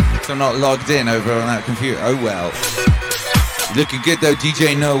 So I'm not logged in over on that computer. Oh well. Looking good though,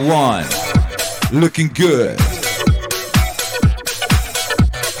 DJ No One. Looking good.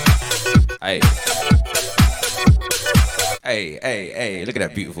 Hey. Hey, hey, hey, look at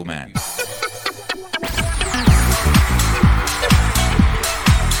that beautiful man.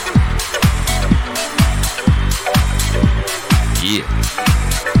 Yeah.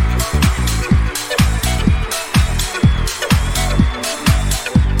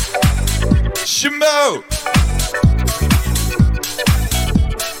 Shimo!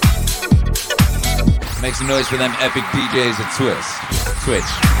 Make some noise for them epic DJs at Twitch.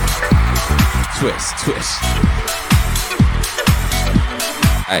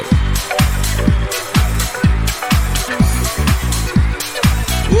 Hey.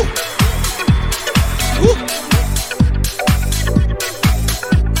 Woo. Woo.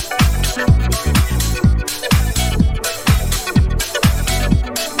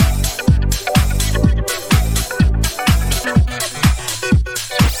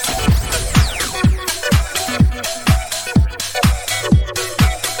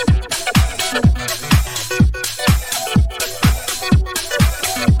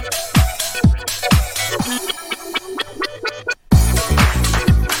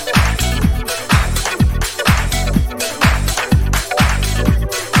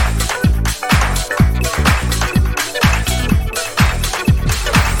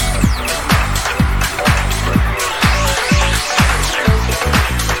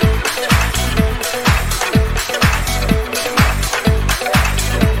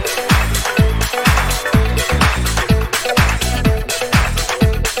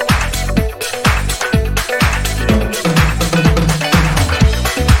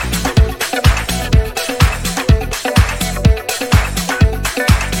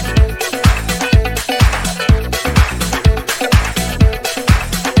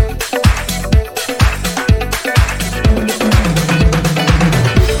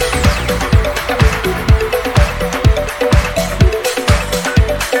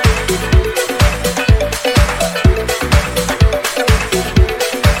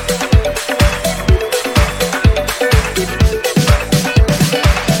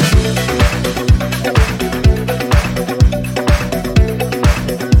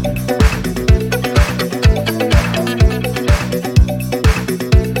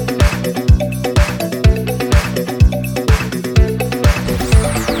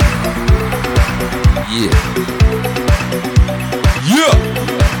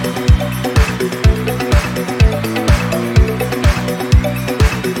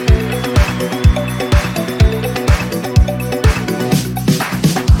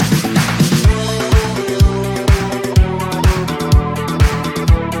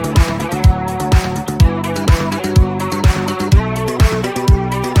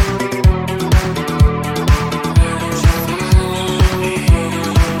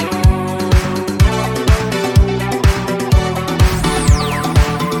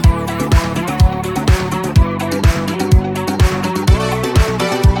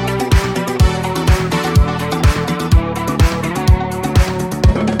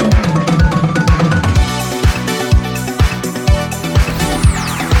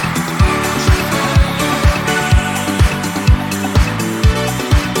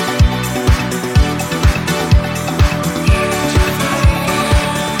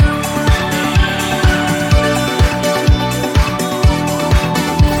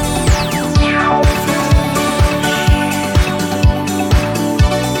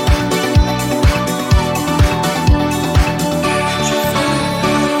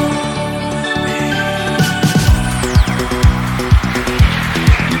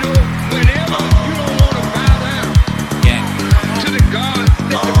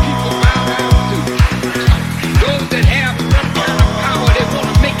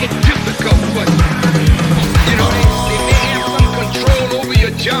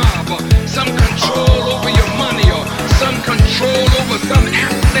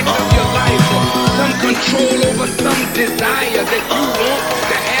 control over some desire that you want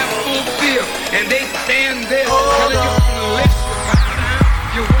to have fulfilled. And they stand there telling you unless you bow down,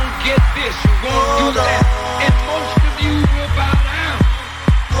 you won't get this, you won't do that. And most of you will bow down.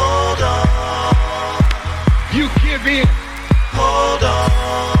 Hold on. You give in. Hold on.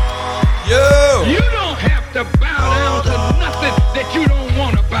 Yo! You don't have to bow down to nothing that you don't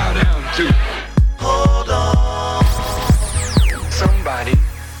want to bow down to. Hold on. Somebody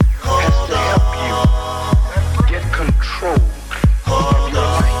has to help you get control of your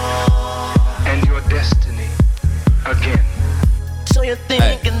life and your destiny again. So you're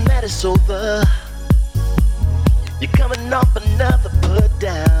thinking that it's over. You're coming off another put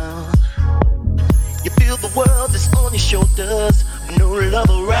down. You feel the world is on your shoulders, no love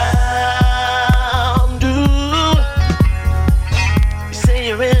around. Ooh. You say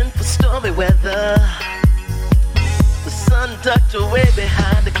you're in for stormy weather. The sun tucked away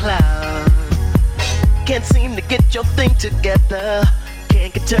behind the cloud. Can't seem to get your thing together.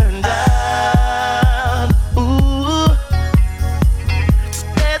 Can't get turned down. Ooh.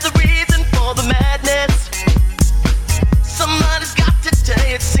 There's a reason for the madness. Somebody's got to tell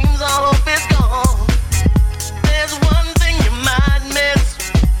you it seems all hope is gone. There's one thing you might miss.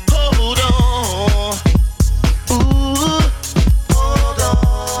 Hold on. Ooh. Hold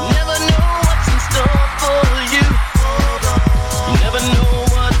on. Never know what's in store for you. Hold on. You never know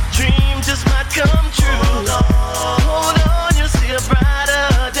what dream just might come true. Hold on. Hold on, you'll see a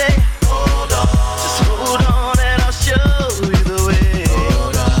brighter day. Hold on. Just hold on and I'll show you the way.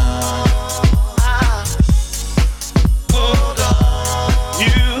 Hold on. Hold on.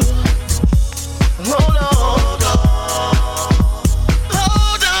 You. Hold on.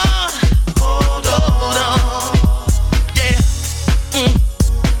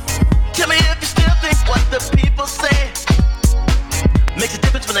 Makes a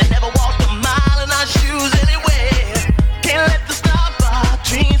difference when they never walked a mile in our shoes anyway. Can't let the stop our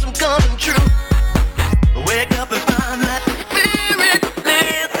dreams from coming true. Wake up and find that spirit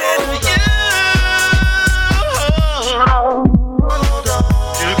lives in you. Hold on.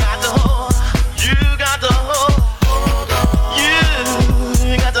 You got to hold. You got to hold.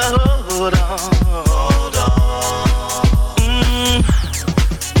 You got to hold on. Hold on.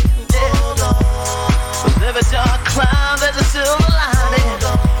 Yeah. With every dark cloud there's a silver lining.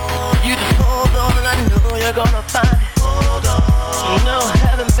 You just hold on and I know you're gonna find it. Hold on. No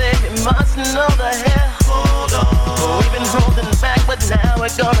heaven, baby, must know the hell. Hold on. We've been holding back, but now we're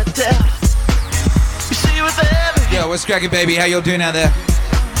gonna tell. You see with every Yo, what's cracking, baby? How y'all doing out there?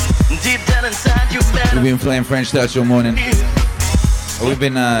 deep down inside you better. We've been playing French Touch all morning. We've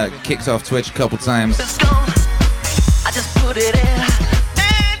been kicked off Twitch a couple times. It's gone. I just put it in.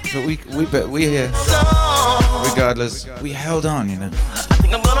 But we're here. Regardless, we held on, you know. I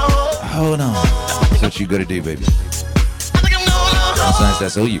think I'm gonna Hold on. That's what you gotta do, baby. Sometimes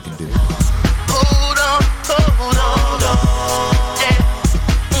that's all you can do. hold on, hold on. Yeah.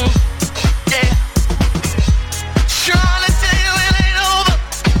 Yeah. Trying to tell you it ain't over.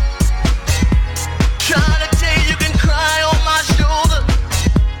 Trying to tell you you can cry on my shoulder.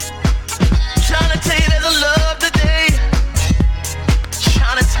 Trying to tell you there's a love today.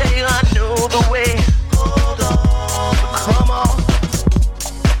 Trying to tell you I know the way. Hold on. Come on.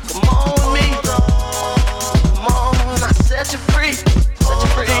 Come on with me. Come on, I set you free. Set you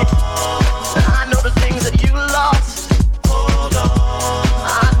free. I know the things that you lost. Hold on. I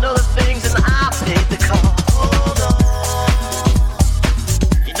know the things and I paid the cost. Hold on.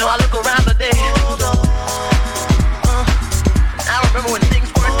 You know I look around today. Hold on. I remember when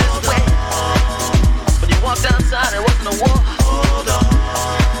things weren't this way. When you walked outside, it wasn't a war. Hold on.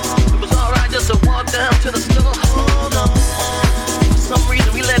 It was alright just to walk down to the store. Hold on. For some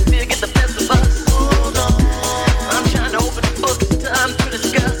reason we let fear get the best of us. Hold on. I'm trying to open the book, it's time to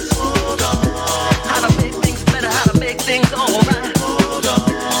discuss. Hold on. How to make things better, how to make things alright. Hold on.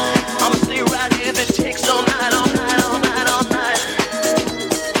 I'ma stay right here if it takes all night, all night, all night, all night.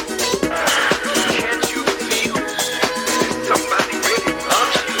 Can't you feel somebody really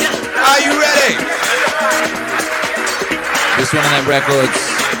loves you? Are you ready? This one of them records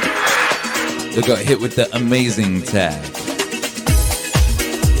that got hit with the amazing tag.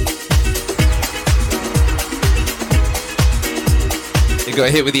 It got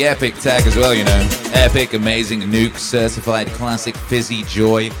hit with the epic tag as well, you know. Epic, amazing, nuke, certified, classic, fizzy,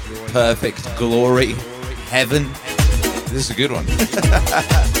 joy, perfect, glory, heaven. This is a good one.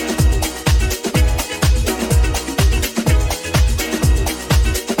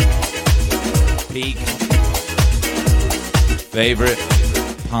 Peak. Favorite.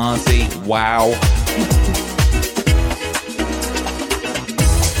 Party. Wow.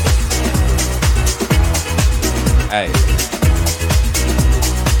 Hey.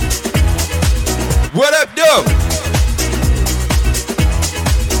 What up, though?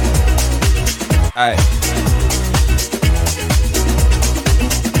 Hey.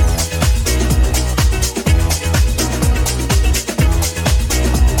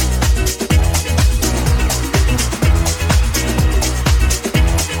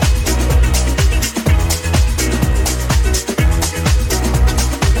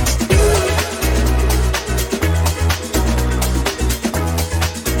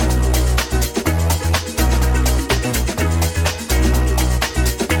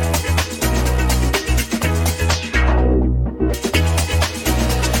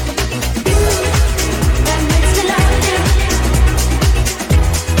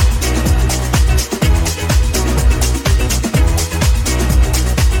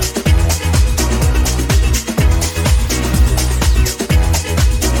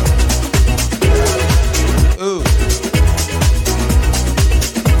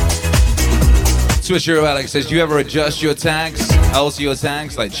 Swisher Alex says, do you ever adjust your tags? Alter your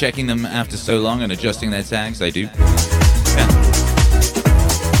tags, like checking them after so long and adjusting their tags? I do. Yeah.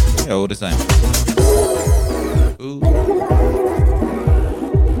 Yeah, all the time. Ooh.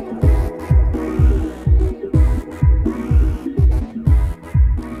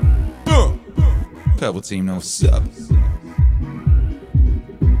 Purple team, no sub.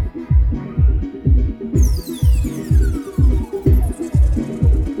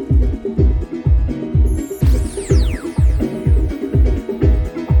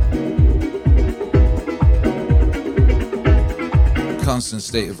 Constant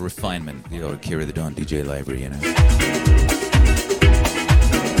state of refinement, the old Kira the Dawn DJ library, you know.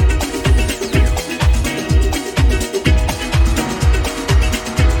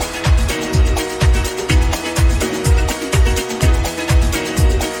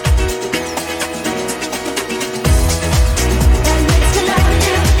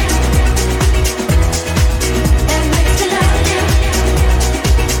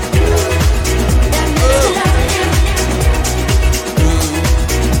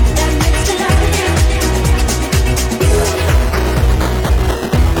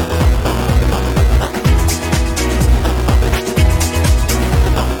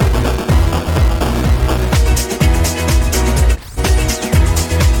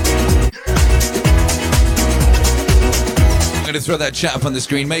 Throw that chat up on the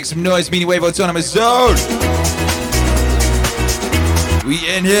screen. Make some noise, Meaningwave Autonomous Zone. We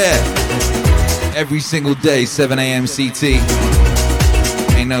in here every single day, 7 a.m. CT.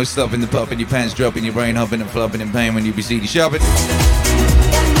 Ain't no stopping the popping, your pants dropping, your brain hopping and flopping in pain when you be CD shopping.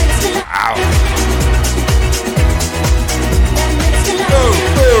 Ow.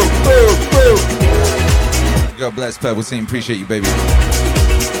 God bless Purple Team. Appreciate you, baby.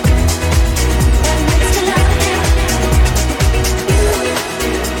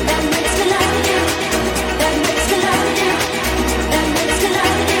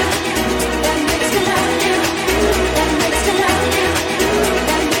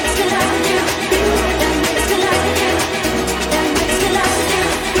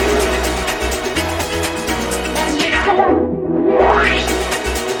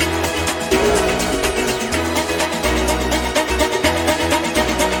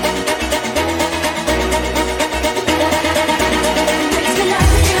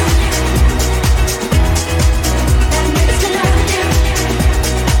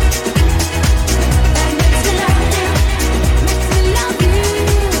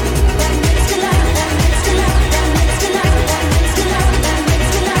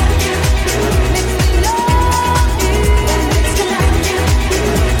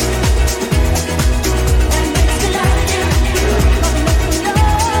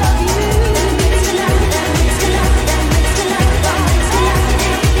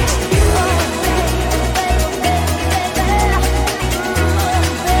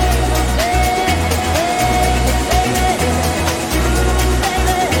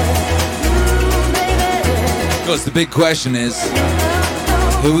 The big question is,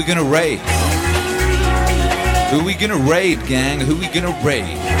 who are we gonna raid? Who are we gonna raid, gang? Who are we gonna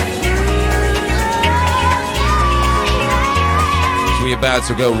raid? So we about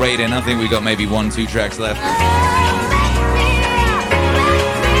to go raiding. I think we got maybe 1-2 tracks left.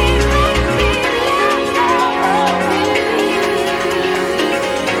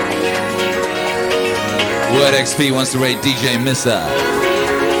 Word XP wants to raid DJ Missa.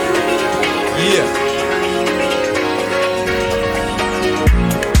 Yeah.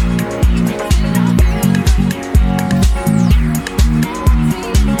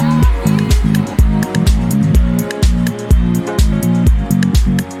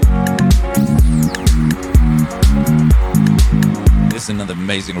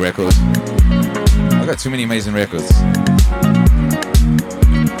 amazing records. I've got too many amazing records.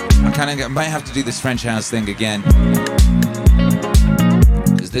 I might have to do this French house thing again,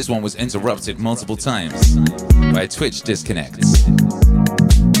 because this one was interrupted multiple times by Twitch disconnects.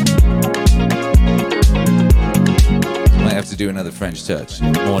 Might have to do another French touch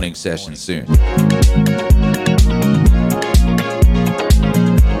morning session soon,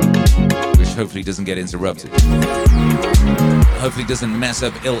 which hopefully doesn't get interrupted. Hopefully doesn't mess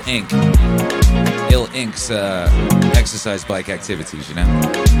up Ill Ink's exercise bike activities, you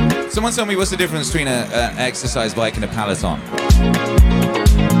know? Someone told me what's the difference between an exercise bike and a Peloton.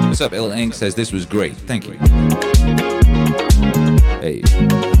 What's up, Ill Ink says this was great. Thank you. Hey.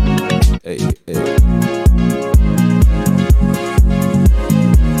 Hey, hey.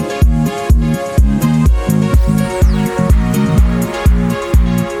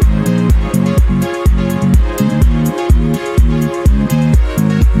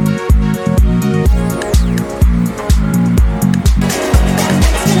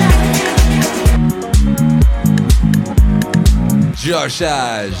 Josh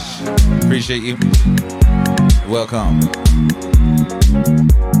Ash, appreciate you. Welcome.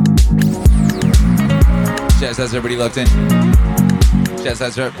 Shouts out to everybody locked in. Shouts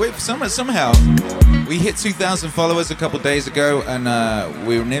out to somehow we hit 2,000 followers a couple days ago, and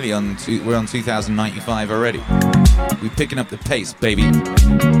we're nearly on 2,095 already. We're picking up the pace, baby.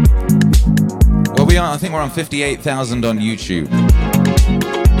 Well, I think we're on 58,000 on YouTube.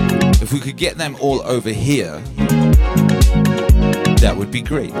 If we could get them all over here, that would be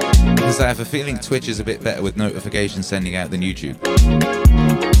great, because I have a feeling Twitch is a bit better with notifications sending out than YouTube.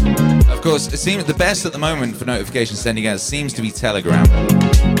 Of course, it seems the best at the moment for notification sending out seems to be Telegram.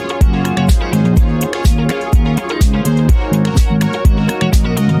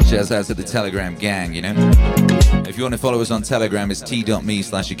 Shouts out to the Telegram gang, you know? If you want to follow us on Telegram, it's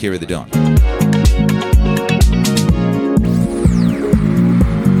t.me/Akira the Don.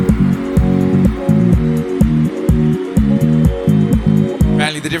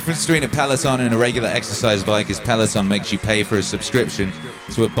 The difference between a Peloton and a regular exercise bike is Peloton makes you pay for a subscription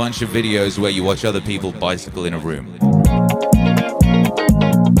to a bunch of videos where you watch other people bicycle in a room.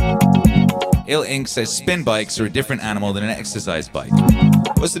 Ill Ink says spin bikes are a different animal than an exercise bike.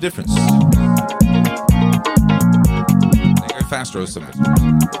 What's the difference? They go faster or something?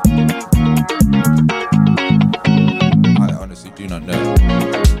 I honestly do not know.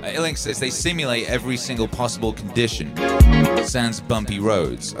 Ill Ink says they simulate every single possible condition. Sans bumpy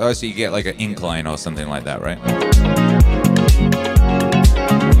roads. Oh, so you get like an incline or something like that, right?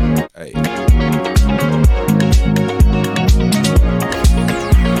 Hey.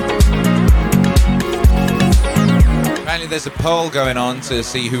 Apparently there's a poll going on to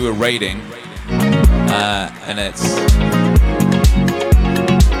see who we're rating. And it's...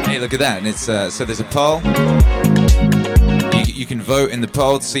 Hey, look at that. And it's so there's a poll. You can vote in the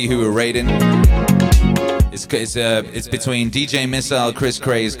poll to see who we're rating. It's between DJ Missile, Chris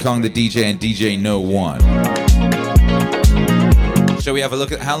Craze, Kong the DJ, and DJ No One. Shall we have a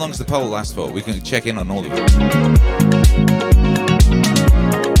look at how long's the poll last for? We can check in on all of them.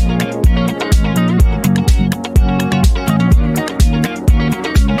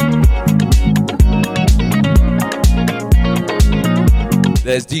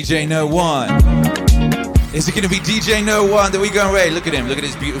 There's DJ No One. Is it going to be DJ No One that we go and rate? Look at him. Look at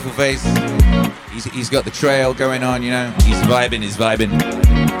his beautiful face. He's got the trail going on, you know. He's vibing. You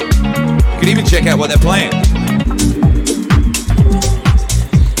can even check out what they're playing.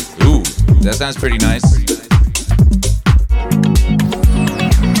 Ooh, that sounds pretty nice.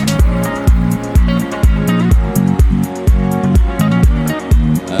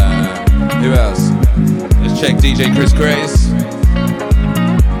 Who else? Let's check DJ Chris Craze.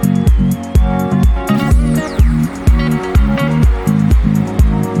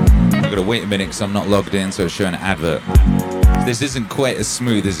 Wait a minute, because I'm not logged in, so it's showing an advert. This isn't quite as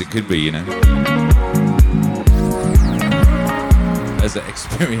smooth as it could be, you know? As an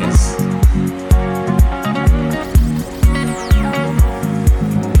experience.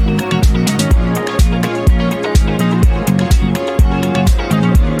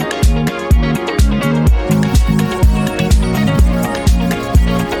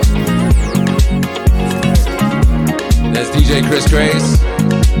 There's DJ Chris Craze.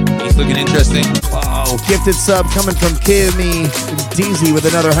 Looking interesting. Oh, gifted sub coming from Kimmy Deezy with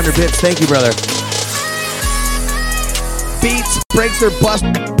another 100 bits. Thank you, brother. Beats, breaks their bust.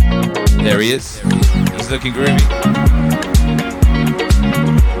 There he is. He's looking groovy.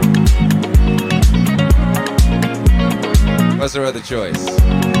 What's our other choice?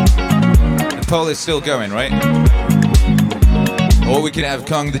 The poll is still going, right? Or we could have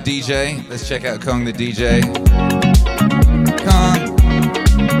Kong the DJ. Let's check out Kong the DJ. Kong.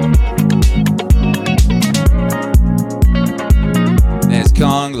 There's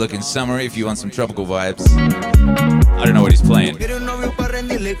Kong looking summery if you want some tropical vibes. I don't know what he's playing.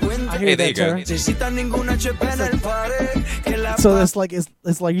 Hey, there you go. So that's like it's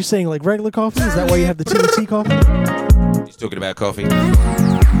like you're saying like regular coffee? Is that why you have the TNT coffee? He's talking about coffee.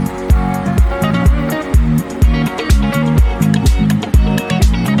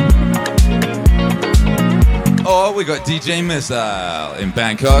 Oh, we got DJ Missile in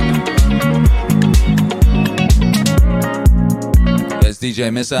Bangkok. There's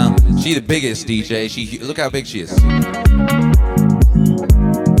DJ Missile. She the biggest DJ. Look how big she is.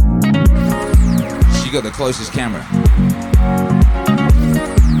 She got the closest camera.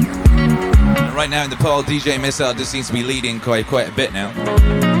 And right now in the poll, DJ Missile just seems to be leading quite a bit now.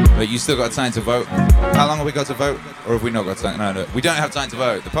 But you still got time to vote. How long have we got to vote? Or have we not got time? No, we don't have time to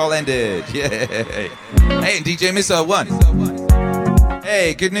vote. The poll ended. Yay. Hey, and DJ Missile won.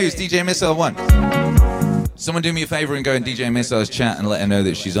 Hey, good news. DJ Missile won. Someone do me a favor and go in DJ Missile's chat and let her know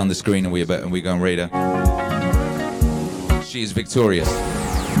that she's on the screen and we go and raid her. She is victorious.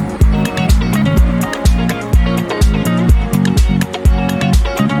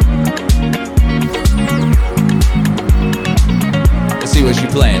 Let's see what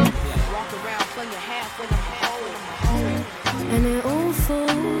she's playing.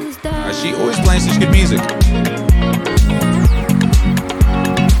 She always plays such good music.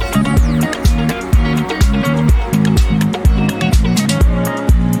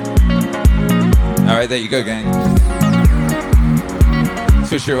 Alright, there you go, gang.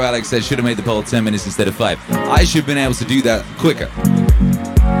 Twisher Alex said, should have made the poll 10 minutes instead of 5. I should have been able to do that quicker,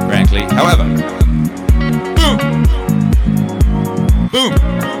 frankly. However, boom!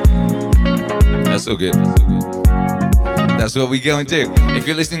 That's so good. That's what we go and do. If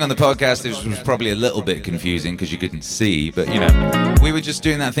you're listening on the podcast, this was probably a little bit confusing because you couldn't see, but you know, we were just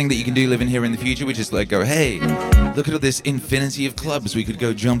doing that thing that you can do living here in the future. We just like go, hey, look at all this infinity of clubs we could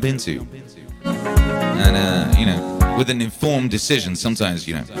go jump into. And, you know, with an informed decision, sometimes,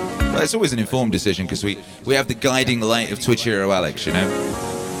 you know, well, it's always an informed decision because we have the guiding light of Twitch hero Alex, you know,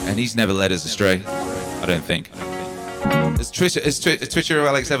 and he's never led us astray, I don't think. Has Twitch hero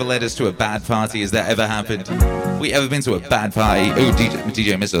Alex ever led us to a bad party? Has that ever happened? We ever been to a bad party? Oh,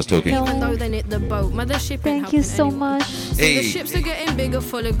 DJ Missile's talking. Thank you so much. Hey. The ships are getting bigger,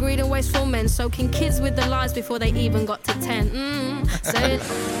 full of greed and wasteful men, soaking kids with the lies before they even got to 10. Say it.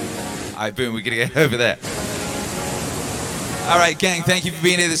 Alright, boom, we're gonna get over there. Alright, gang, thank you for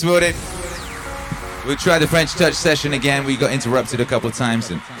being here this morning. We'll try the French touch session again. We got interrupted a couple of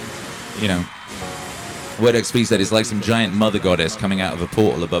times, and, you know, Word XP said it's like some giant mother goddess coming out of a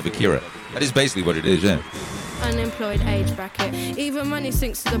portal above Akira. That is basically what it is, yeah. Unemployed age bracket. Even money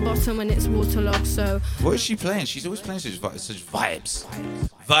sinks to the bottom when it's waterlogged, so... What is she playing? She's always playing such vibes.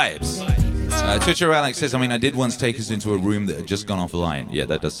 Vibes. Twitcher Alex says, I mean, I did once take us into a room that had just gone offline. Yeah,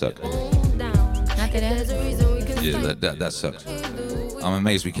 that does suck. Yeah, that sucked. I'm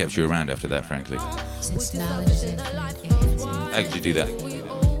amazed we kept you around after that, frankly. How could you do that?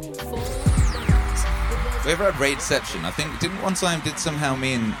 We ever had Raidception? I think, did somehow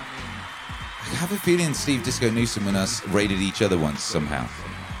me and... I have a feeling Steve Disco Newsom and us raided each other once somehow.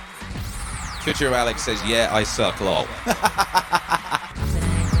 Twitcher Alex says, yeah, I suck, lol.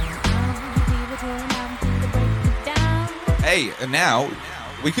 Hey, and now,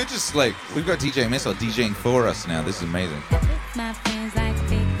 we could just we've got DJ Missile DJing for us now. This is amazing.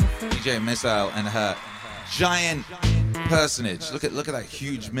 DJ Missile and her giant personage. Look at that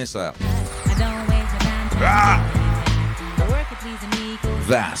huge missile.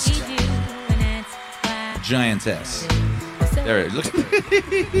 Vast. Giantess. There it is. Look.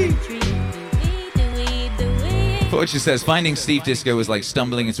 Fortune says, finding Steve Disco was like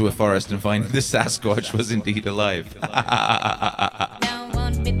stumbling into a forest and finding the Sasquatch was indeed alive.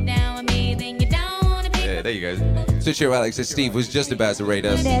 Yeah, there you go. Suchio Alex says, Steve was just about to raid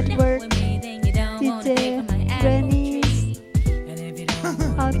us. Network. DJ Rennies.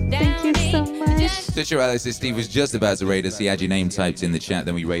 Thank you so much. Suchio Alex says, Steve was just about to raid us. He had your name typed in the chat,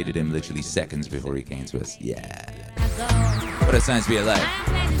 then we raided him literally seconds before he came to us. Yeah. What a time to be alive.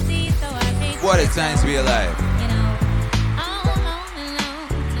 What a time to be alive.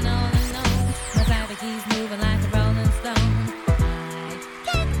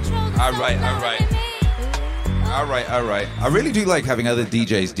 All right. I really do like having other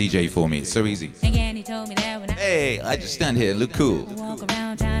DJs DJ for me. It's so easy. Hey, I just stand here and look cool.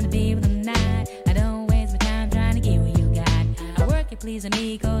 Pleasing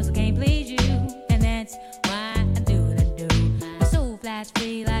me cause I can't please you, and that's why I do what I do. My soul flies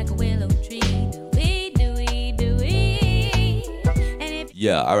free like a willow tree. Do we, do we, do we? And if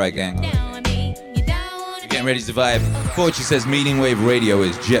Yeah, alright, gang. down with me, you down with Getting ready to vibe. Fortune says Meaningwave Radio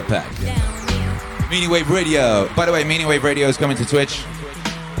is Jetpack. Meaningwave Radio. By the way, Meaningwave Radio is coming to Twitch.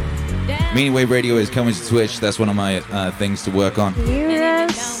 Meaningwave Radio is coming to Twitch. That's one of my things to work on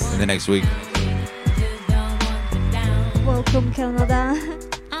Yes. in the next week. Welcome, Canada.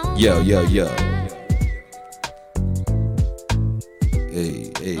 Yo, yo, yo.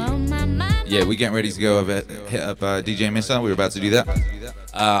 Hey, hey. Yeah, we're getting ready to go over, hit up DJ Missile. We're about to do that.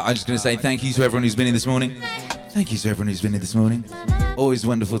 I'm just going to say thank you to everyone who's been in this morning. Thank you to everyone who's been in this morning. Always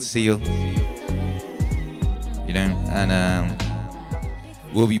wonderful to see you. You know, and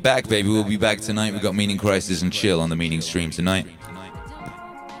we'll be back, baby. We'll be back tonight. We've got Meaning Crisis and Chill on the Meaning stream tonight.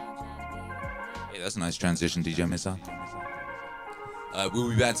 Hey, that's a nice transition, DJ Missile. We'll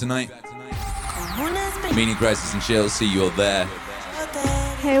be back tonight. Meaning Crisis and Chill. See you all there.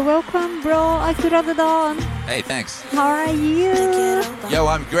 Hey, welcome, bro. Akira Dawn. Hey, thanks. How are you? Yo,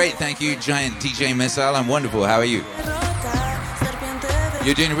 I'm great. Thank you, Giant DJ Missile. I'm wonderful. How are you?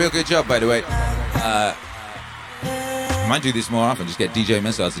 You're doing a real good job, by the way. I might do this more often. Just get DJ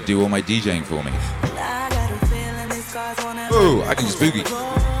Missile to do all my DJing for me. Ooh, I can just boogie.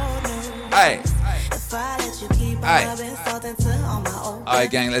 Hey. Hey. Alright,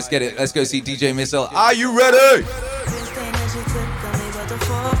 gang, let's get it. Let's go see DJ Missile. Are you ready?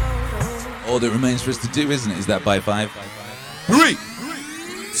 All that remains for us to do, isn't it? Is that by 5? 3,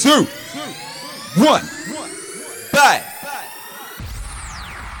 2, 1. Bye.